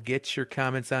call. We'll get your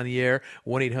comments on the air,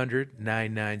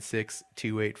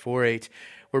 1-800-996-2848.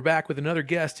 We're back with another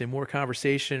guest and more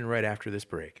conversation right after this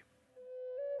break.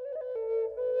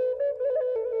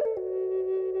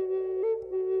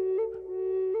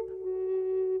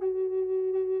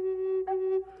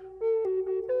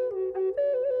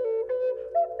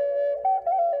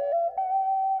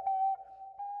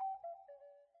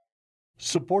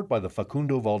 Support by the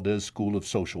Facundo Valdez School of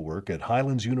Social Work at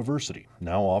Highlands University,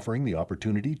 now offering the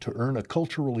opportunity to earn a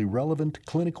culturally relevant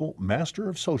clinical Master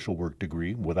of Social Work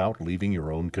degree without leaving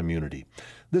your own community.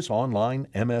 This online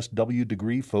MSW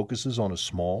degree focuses on a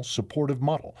small, supportive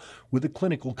model with a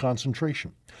clinical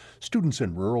concentration. Students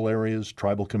in rural areas,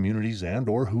 tribal communities,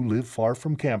 and/or who live far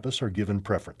from campus are given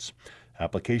preference.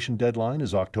 Application deadline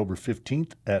is October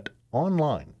 15th at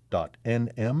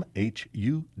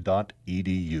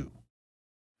online.nmhu.edu.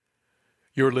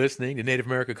 You're listening to Native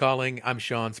America Calling. I'm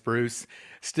Sean Spruce.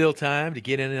 Still time to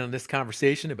get in on this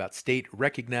conversation about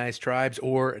state-recognized tribes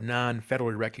or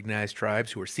non-federally recognized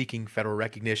tribes who are seeking federal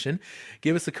recognition.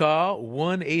 Give us a call,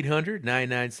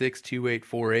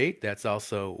 1-800-996-2848. That's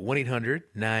also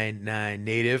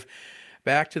 1-800-99-NATIVE.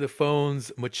 Back to the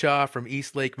phones, Macha from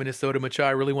East Lake, Minnesota. Macha,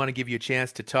 I really want to give you a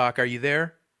chance to talk. Are you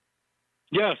there?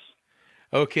 Yes.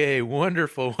 Okay,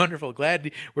 wonderful, wonderful.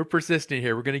 Glad we're persistent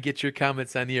here. We're going to get your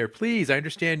comments on the air. Please, I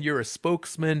understand you're a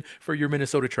spokesman for your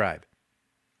Minnesota tribe.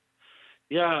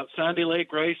 Yeah, Sandy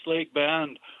Lake, Rice Lake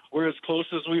Band. We're as close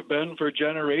as we've been for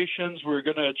generations. We're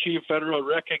going to achieve federal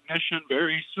recognition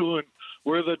very soon.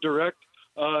 We're the direct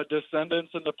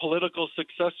descendants and the political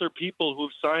successor people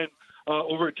who've signed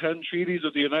over 10 treaties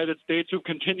with the United States, who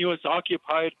continuously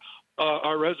occupied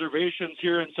our reservations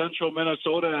here in central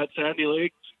Minnesota at Sandy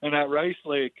Lake and at Rice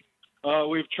Lake.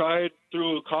 We've tried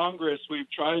through Congress. We've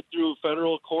tried through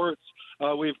federal courts.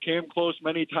 We've came close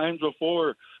many times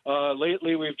before.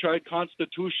 Lately, we've tried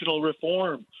constitutional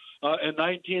reform. In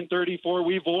 1934,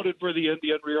 we voted for the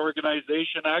Indian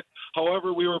Reorganization Act.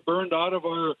 However, we were burned out of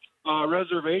our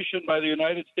reservation by the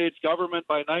United States government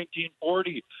by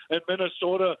 1940. In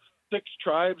Minnesota, 6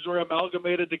 tribes were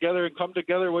amalgamated together and come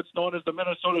together, what's known as the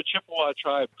Minnesota Chippewa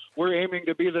tribe. We're aiming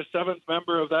to be the 7th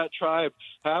member of that tribe.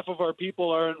 Half of our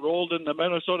people are enrolled in the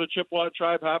Minnesota Chippewa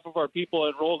tribe, half of our people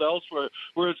enrolled elsewhere.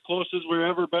 We're as close as we've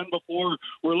ever been before.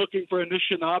 We're looking for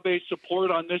Anishinaabe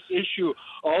support on this issue.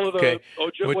 All of the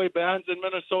Ojibwe bands in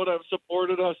Minnesota have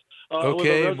supported us with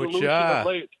a resolution of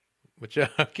late.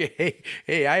 Okay.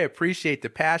 Hey, I appreciate the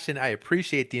passion. I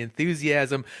appreciate the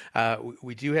enthusiasm.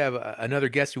 We do have another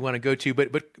guest we want to go to,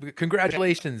 but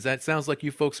congratulations. That sounds like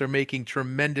you folks are making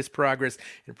tremendous progress,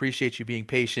 and appreciate you being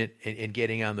patient and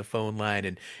getting on the phone line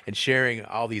and sharing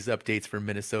all these updates from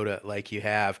Minnesota like you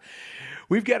have.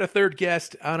 We've got a third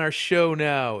guest on our show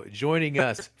now. Joining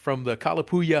us from the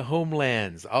Kalapuya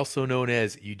homelands, also known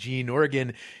as Eugene,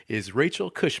 Oregon, is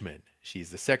Rachel Cushman.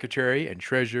 She's the secretary and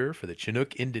treasurer for the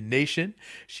Chinook Indian Nation.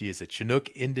 She is a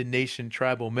Chinook Indian Nation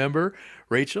tribal member.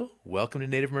 Rachel, welcome to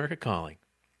Native America Calling.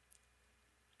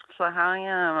 Hello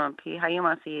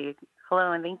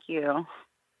and thank you.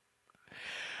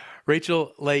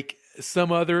 Rachel, like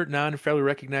some other non-federally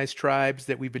recognized tribes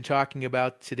that we've been talking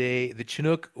about today, the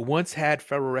Chinook once had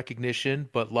federal recognition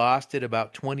but lost it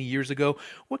about 20 years ago.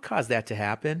 What caused that to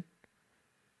happen?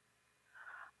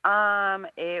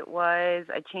 It was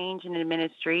a change in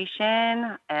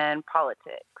administration and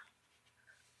politics.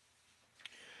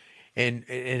 And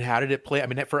how did it play? I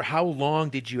mean, for how long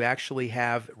did you actually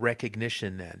have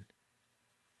recognition then?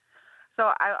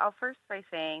 So I'll first by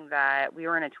saying that we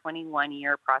were in a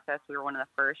 21-year process. We were one of the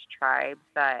first tribes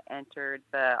that entered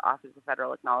the Office of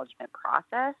Federal Acknowledgement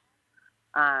process.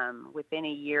 Within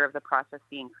a year of the process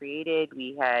being created,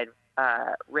 we had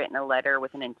written a letter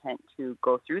with an intent to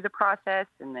go through the process,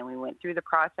 and then we went through the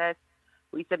process.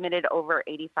 We submitted over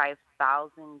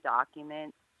 85,000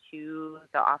 documents to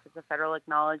the Office of Federal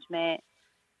Acknowledgement,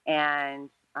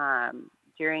 and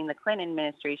during the Clinton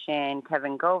administration,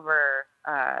 Kevin Gover,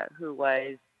 who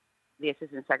was the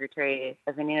Assistant Secretary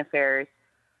of Indian Affairs,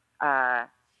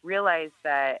 realized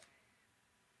that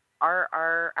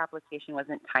our application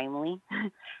wasn't timely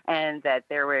and that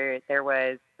there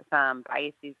was some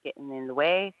biases getting in the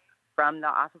way from the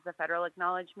Office of Federal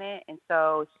Acknowledgement. And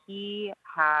so he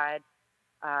had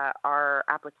our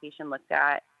application looked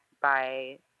at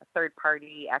by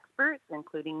third-party experts,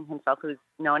 including himself, who's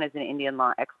known as an Indian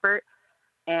law expert.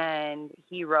 And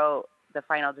he wrote the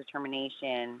final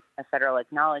determination of federal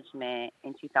acknowledgement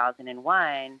in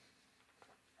 2001.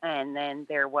 And then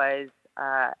there was,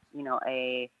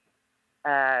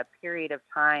 a period of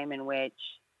time in which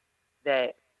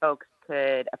that folks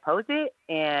could oppose it,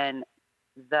 and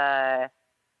the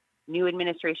new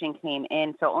administration came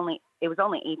in. So it was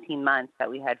only 18 months that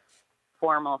we had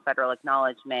formal federal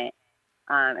acknowledgement,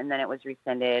 and then it was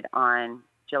rescinded on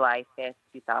July 5th,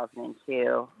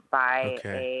 2002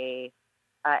 by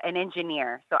an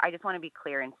engineer. So I just want to be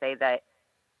clear and say that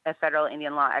a federal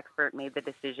Indian law expert made the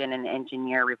decision and the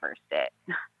engineer reversed it.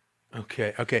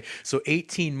 Okay. So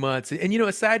 18 months. And,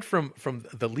 aside from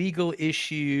the legal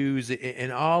issues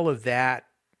and all of that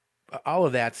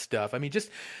stuff, I mean, just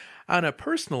on a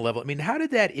personal level, I mean, how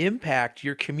did that impact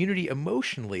your community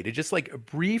emotionally to just like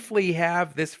briefly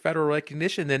have this federal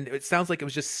recognition? Then it sounds like it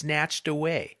was just snatched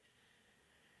away.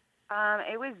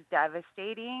 It was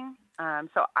devastating.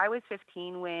 So I was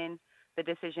 15 when the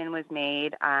decision was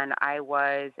made, and I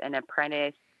was an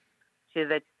apprentice to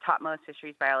the topmost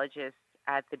fisheries biologist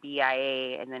at the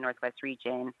BIA in the Northwest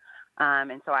region.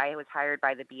 And so I was hired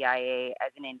by the BIA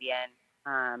as an Indian.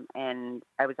 And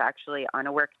I was actually on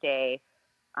a work day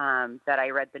that I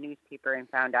read the newspaper and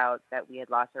found out that we had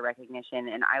lost our recognition,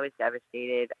 and I was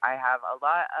devastated. I have a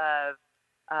lot of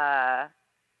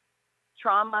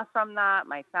trauma from that.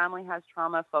 My family has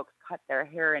trauma. Folks cut their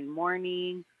hair in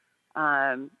mourning.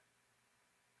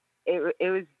 It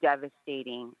was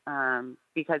devastating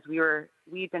because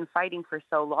we'd been fighting for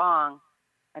so long,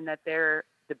 and that the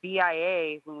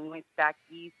BIA, when we went back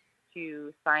east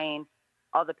to sign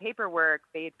all the paperwork,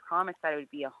 they had promised that it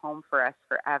would be a home for us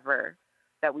forever,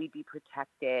 that we'd be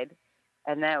protected,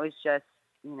 and that was just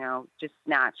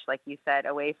snatched, like you said,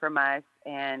 away from us.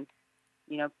 And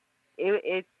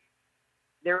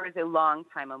there was a long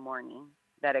time of mourning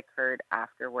that occurred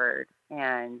afterward,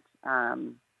 and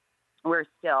we're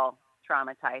still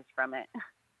traumatized from it.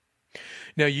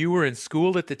 Now, you were in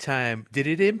school at the time. Did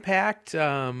it impact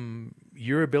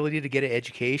your ability to get an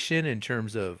education in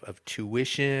terms of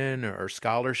tuition or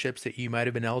scholarships that you might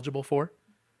have been eligible for?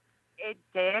 It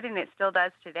did, and it still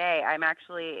does today. I'm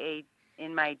actually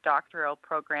in my doctoral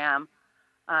program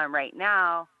right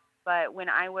now. But when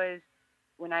I was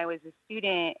a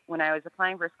student, when I was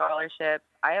applying for scholarships,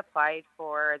 I applied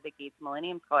for the Gates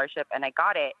Millennium Scholarship, and I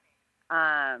got it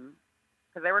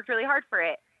because I worked really hard for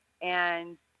it.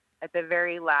 And at the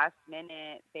very last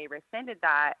minute, they rescinded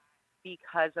that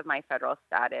because of my federal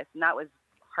status, and that was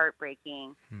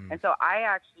heartbreaking. And so I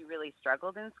actually really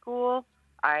struggled in school.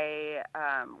 I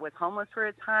was homeless for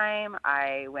a time.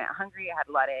 I went hungry. I had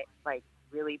a lot of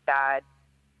really bad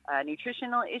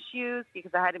nutritional issues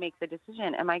because I had to make the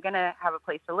decision: am I going to have a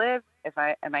place to live?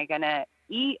 Am I going to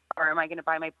eat, or am I going to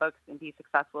buy my books and be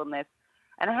successful in this?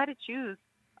 And I had to choose.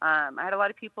 I had a lot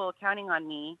of people counting on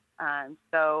me,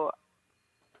 so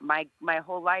my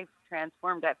whole life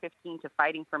transformed at 15 to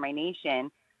fighting for my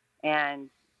nation, and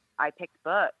I picked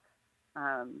books.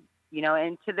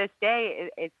 And to this day,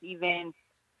 it's even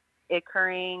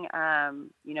occurring.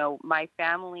 My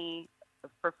family,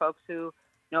 for folks who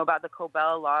know about the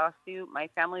Cobell lawsuit, my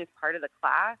family was part of the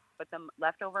class, but the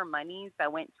leftover monies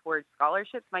that went towards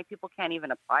scholarships, my people can't even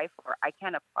apply for. I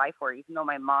can't apply for it, even though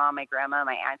my mom, my grandma,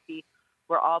 my auntie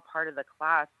were all part of the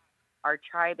class. Our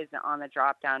tribe isn't on the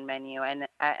drop-down menu. And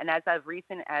as of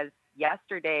recent as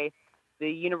yesterday, the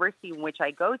university in which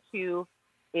I go to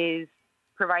is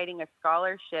providing a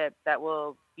scholarship that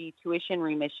will be tuition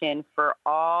remission for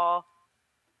all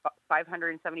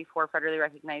 574 federally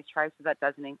recognized tribes. So that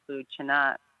doesn't include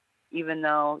Chinook. Even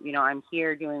though, I'm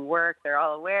here doing work, they're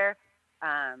all aware.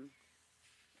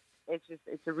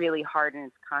 It's a really hard and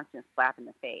it's a constant slap in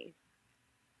the face.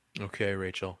 Okay,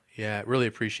 Rachel. Yeah, really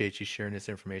appreciate you sharing this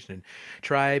information. And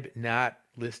tribe not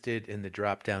listed in the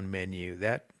drop-down menu.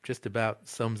 That just about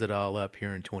sums it all up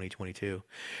here in 2022.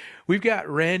 We've got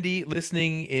Randy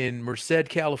listening in Merced,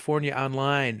 California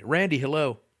online. Randy,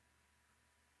 hello.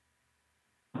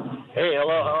 Hey,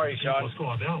 hello. How are you, Sean? What's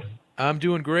going on? I'm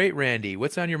doing great, Randy.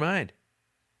 What's on your mind?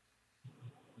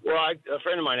 Well, a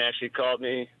friend of mine actually called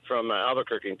me from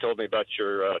Albuquerque and told me about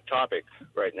your topic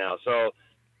right now. So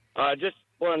just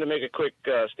wanted to make a quick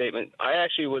statement. I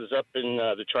actually was up in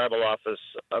the tribal office.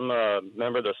 I'm a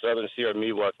member of the Southern Sierra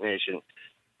Miwok Nation.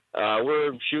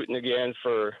 We're shooting again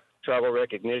for tribal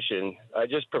recognition. I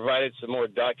just provided some more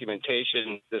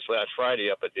documentation this last Friday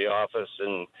up at the office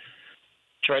and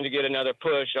trying to get another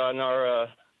push on our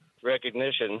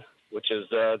recognition, which is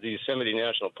the Yosemite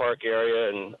National Park area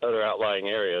and other outlying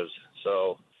areas.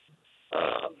 So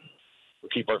we'll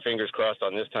keep our fingers crossed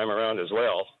on this time around as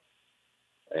well.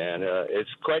 And it's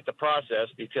quite the process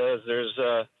because there's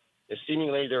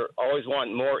seemingly they're always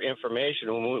wanting more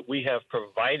information. We have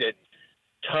provided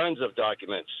tons of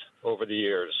documents over the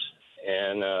years,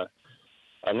 and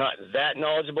I'm not that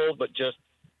knowledgeable, but just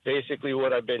basically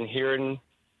what I've been hearing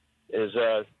is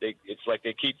it's like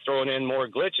they keep throwing in more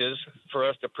glitches for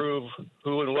us to prove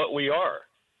who and what we are,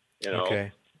 you know?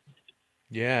 Okay.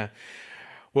 Yeah.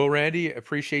 Well, Randy,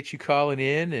 appreciate you calling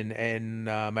in, and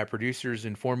my producers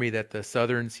informed me that the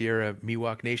Southern Sierra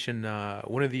Miwok Nation,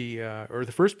 one of the or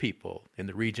the first people in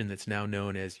the region that's now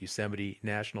known as Yosemite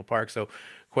National Park. So,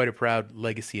 quite a proud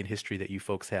legacy and history that you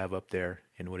folks have up there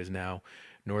in what is now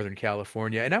Northern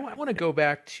California. And I want to go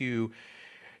back to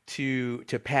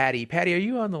Patty. Patty, are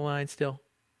you on the line still?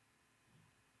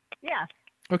 Yeah.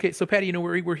 Okay, so Patty,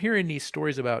 we're hearing these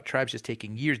stories about tribes just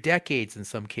taking years, decades in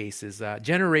some cases,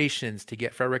 generations to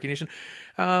get federal recognition.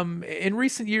 In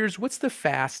recent years, what's the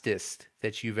fastest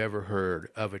that you've ever heard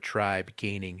of a tribe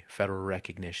gaining federal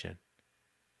recognition?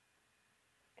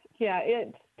 Yeah,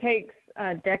 it takes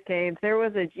decades. There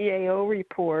was a GAO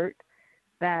report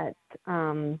that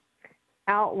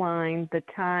outlined the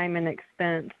time and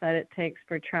expense that it takes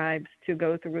for tribes to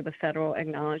go through the federal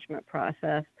acknowledgement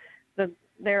process.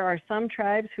 There are some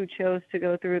tribes who chose to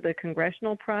go through the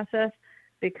congressional process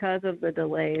because of the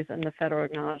delays in the federal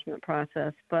acknowledgement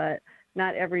process, but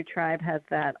not every tribe has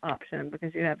that option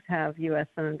because you have to have U.S.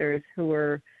 senators who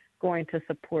are going to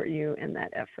support you in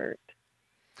that effort.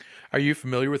 Are you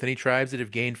familiar with any tribes that have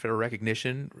gained federal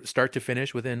recognition start to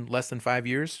finish within less than 5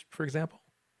 years, for example?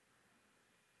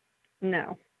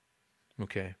 No.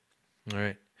 Okay. All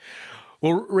right.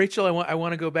 Well, Rachel, I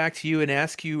want to go back to you and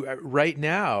ask you right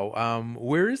now,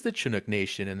 where is the Chinook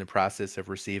Nation in the process of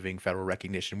receiving federal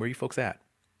recognition? Where are you folks at?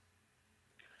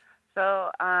 So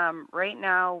right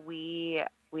now we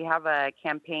have a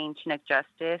campaign, Chinook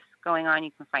Justice, going on.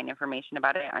 You can find information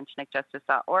about it on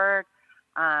chinookjustice.org.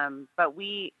 But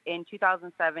in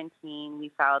 2017,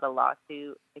 we filed a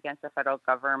lawsuit against the federal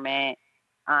government.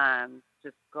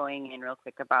 Just going in real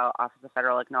quick about Office of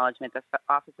Federal Acknowledgement. The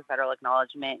Office of Federal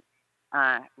Acknowledgement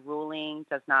ruling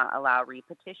does not allow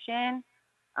repetition,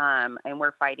 and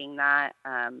we're fighting that.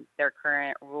 Their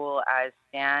current rule as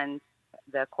stands,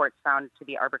 the courts found to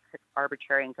be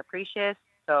arbitrary and capricious,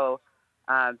 so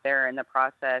they're in the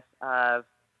process of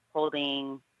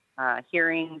holding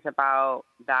hearings about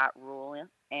that rule,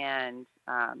 and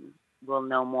we'll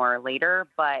know more later.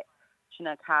 But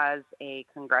Chinook has a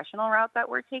congressional route that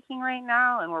we're taking right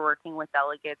now, and we're working with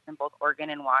delegates in both Oregon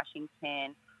and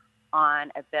Washington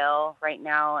on a bill right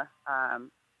now.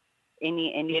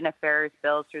 Indian Affairs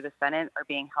bills through the Senate are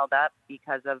being held up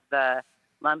because of the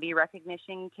Lumbee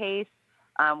recognition case,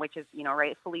 which is,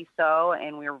 rightfully so.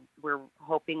 And we're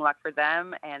hoping luck for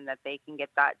them and that they can get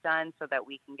that done so that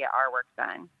we can get our work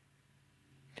done.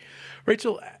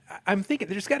 Rachel, I'm thinking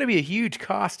there's got to be a huge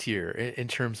cost here in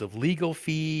terms of legal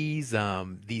fees,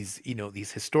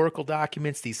 these historical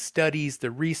documents, these studies,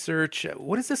 the research.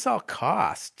 What does this all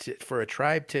cost for a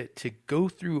tribe to go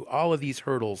through all of these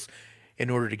hurdles in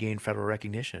order to gain federal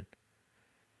recognition?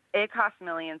 It costs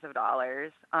millions of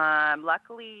dollars.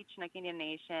 Luckily, Chinook Indian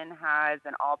Nation has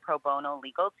an all pro bono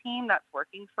legal team that's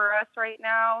working for us right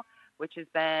now, which has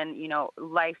been,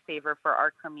 lifesaver for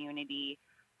our community.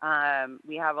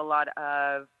 We have a lot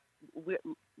of,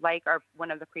 like one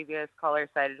of the previous callers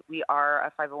said, we are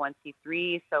a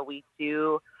 501c3, so we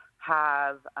do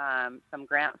have some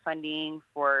grant funding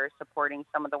for supporting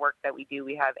some of the work that we do.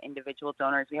 We have individual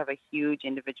donors. We have a huge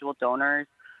individual donors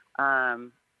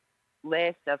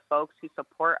list of folks who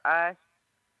support us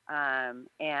and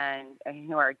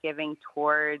who are giving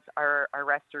towards our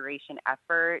restoration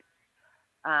efforts.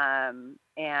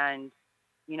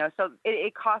 So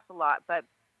it costs a lot, but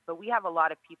we have a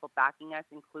lot of people backing us,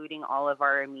 including all of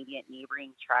our immediate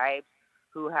neighboring tribes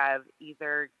who have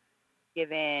either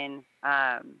given,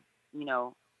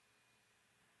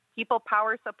 people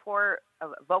power support,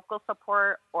 vocal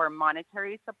support, or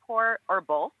monetary support, or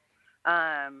both.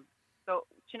 So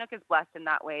Chinook is blessed in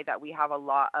that way that we have a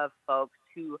lot of folks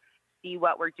who see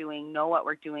what we're doing, know what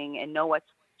we're doing, and know what's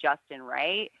just and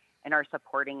right, and are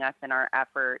supporting us in our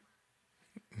efforts.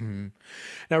 Mm-hmm.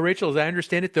 Now, Rachel, as I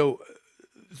understand it, though,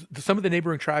 some of the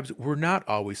neighboring tribes were not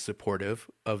always supportive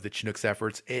of the Chinooks'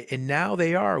 efforts, and now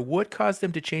they are. What caused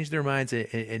them to change their minds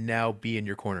and now be in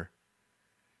your corner?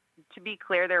 To be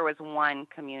clear, there was one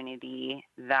community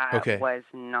that was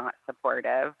not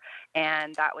supportive,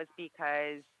 and that was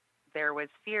because there was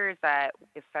fears that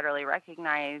if federally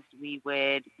recognized, we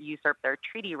would usurp their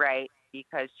treaty rights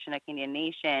because Chinook Indian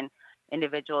Nation,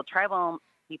 individual tribal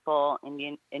people,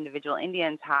 individual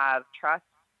Indians have trust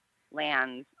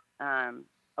lands,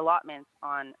 allotments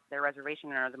on their reservation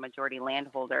and are the majority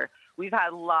landholder. We've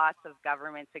had lots of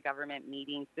government-to-government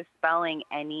meetings dispelling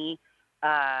any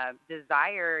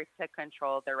desire to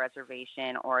control their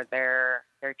reservation or their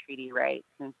treaty rights.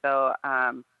 And so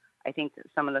I think that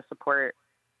some of the support,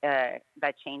 that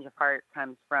change of heart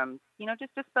comes from,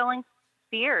 just dispelling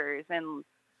fears and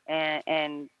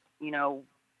in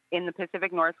the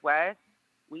Pacific Northwest,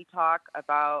 we talk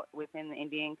about within the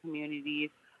Indian communities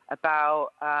about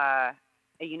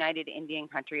a united Indian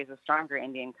country is a stronger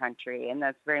Indian country, and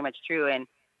that's very much true. And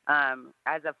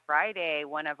as of Friday,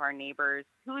 one of our neighbors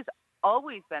who's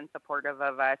always been supportive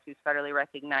of us, who's federally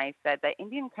recognized, said that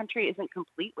Indian country isn't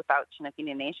complete without Chinook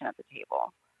Indian Nation at the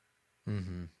table.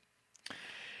 Mm-hmm.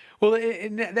 Well,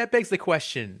 and that begs the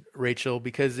question, Rachel,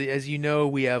 because as you know,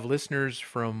 we have listeners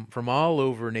from all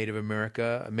over Native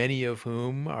America, many of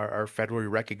whom are federally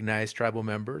recognized tribal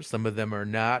members. Some of them are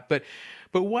not. But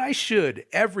why should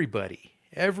everybody,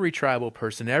 every tribal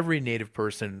person, every Native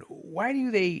person, why do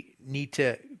they need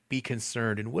to be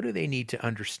concerned, and what do they need to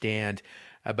understand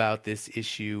about this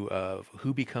issue of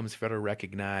who becomes federally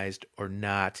recognized or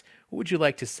not? What would you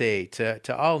like to say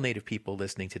to all Native people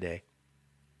listening today?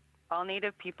 All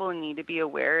Native people need to be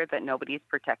aware that nobody's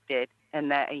protected and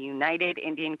that a united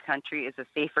Indian country is a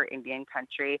safer Indian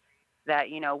country. That,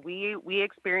 we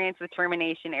experienced the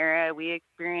termination era, we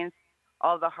experienced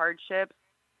all the hardships,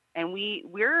 and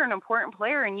we're an important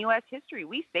player in U.S. history.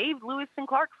 We saved Lewis and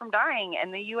Clark from dying,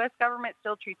 and the U.S. government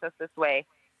still treats us this way.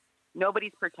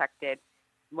 Nobody's protected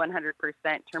 100%.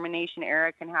 Termination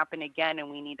era can happen again,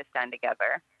 and we need to stand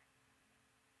together.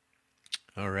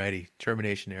 All righty.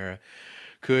 Termination era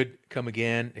could come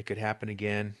again. It could happen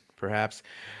again, perhaps.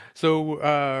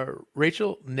 So,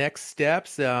 Rachel, next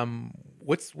steps.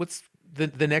 What's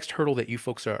the next hurdle that you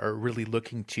folks are really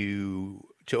looking to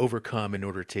overcome in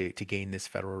order to gain this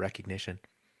federal recognition?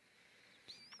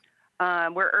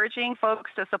 We're urging folks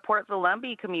to support the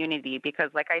Lumbee community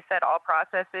because, like I said, all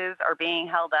processes are being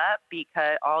held up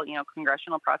because all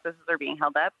congressional processes are being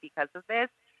held up because of this.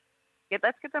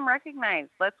 Let's get them recognized.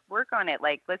 Let's work on it.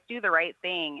 Let's do the right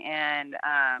thing. And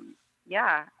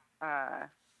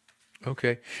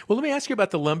Okay. Well, let me ask you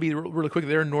about the Lumbee really quick.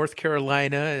 They're in North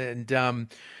Carolina, and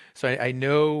so I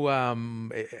know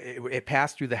it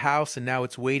passed through the House, and now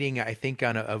it's waiting, I think,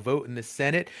 on a vote in the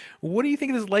Senate. What do you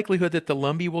think is the likelihood that the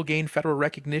Lumbee will gain federal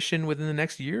recognition within the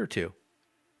next year or two?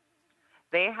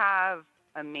 They have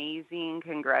amazing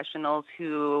congressionals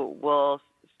who will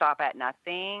stop at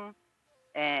nothing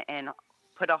and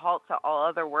put a halt to all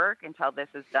other work until this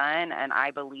is done, and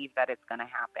I believe that it's going to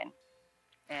happen.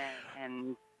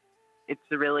 And it's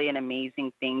really an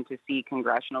amazing thing to see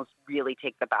congressionals really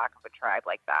take the back of a tribe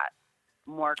like that.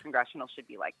 More congressionals should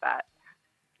be like that.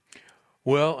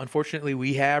 Well, unfortunately,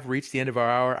 we have reached the end of our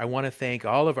hour. I want to thank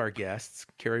all of our guests,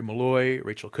 Carrie Malloy,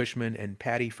 Rachel Cushman, and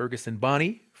Patty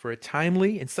Ferguson-Bonney, for a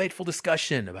timely, insightful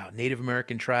discussion about Native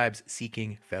American tribes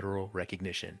seeking federal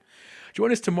recognition.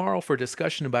 Join us tomorrow for a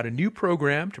discussion about a new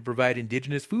program to provide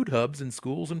Indigenous food hubs in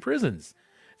schools and prisons.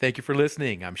 Thank you for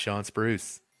listening. I'm Sean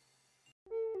Spruce.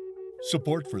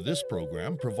 Support for this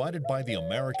program provided by the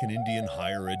American Indian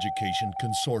Higher Education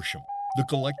Consortium, the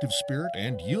collective spirit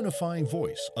and unifying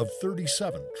voice of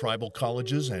 37 tribal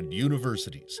colleges and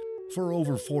universities. For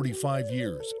over 45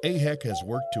 years, AHEC has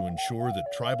worked to ensure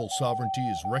that tribal sovereignty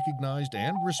is recognized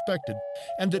and respected,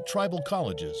 and that tribal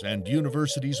colleges and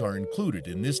universities are included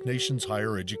in this nation's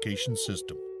higher education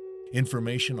system.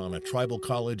 Information on a tribal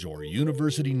college or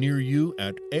university near you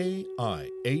at aihec.org.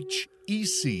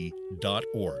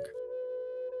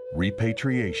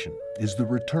 Repatriation is the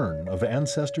return of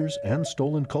ancestors and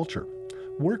stolen culture.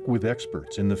 Work with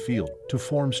experts in the field to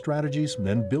form strategies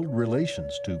and build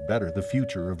relations to better the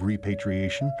future of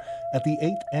repatriation at the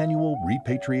 8th Annual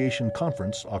Repatriation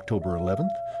Conference, October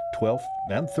 11th, 12th,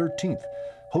 and 13th,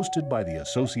 hosted by the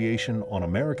Association on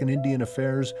American Indian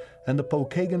Affairs and the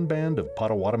Pokagon Band of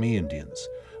Potawatomi Indians.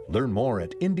 Learn more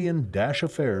at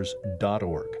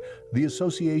indian-affairs.org. The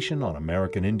Association on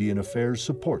American Indian Affairs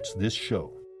supports this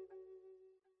show.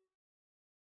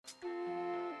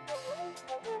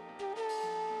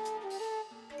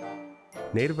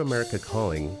 Native America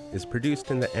Calling is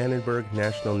produced in the Annenberg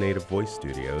National Native Voice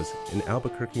Studios in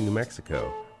Albuquerque, New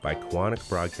Mexico by Koahnic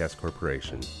Broadcast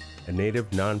Corporation, a Native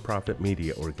nonprofit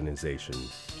media organization.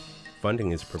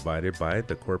 Funding is provided by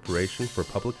the Corporation for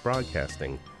Public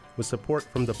Broadcasting with support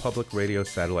from the Public Radio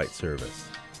Satellite Service.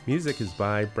 Music is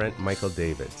by Brent Michael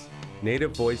Davids.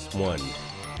 Native Voice One,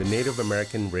 the Native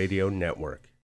American Radio Network.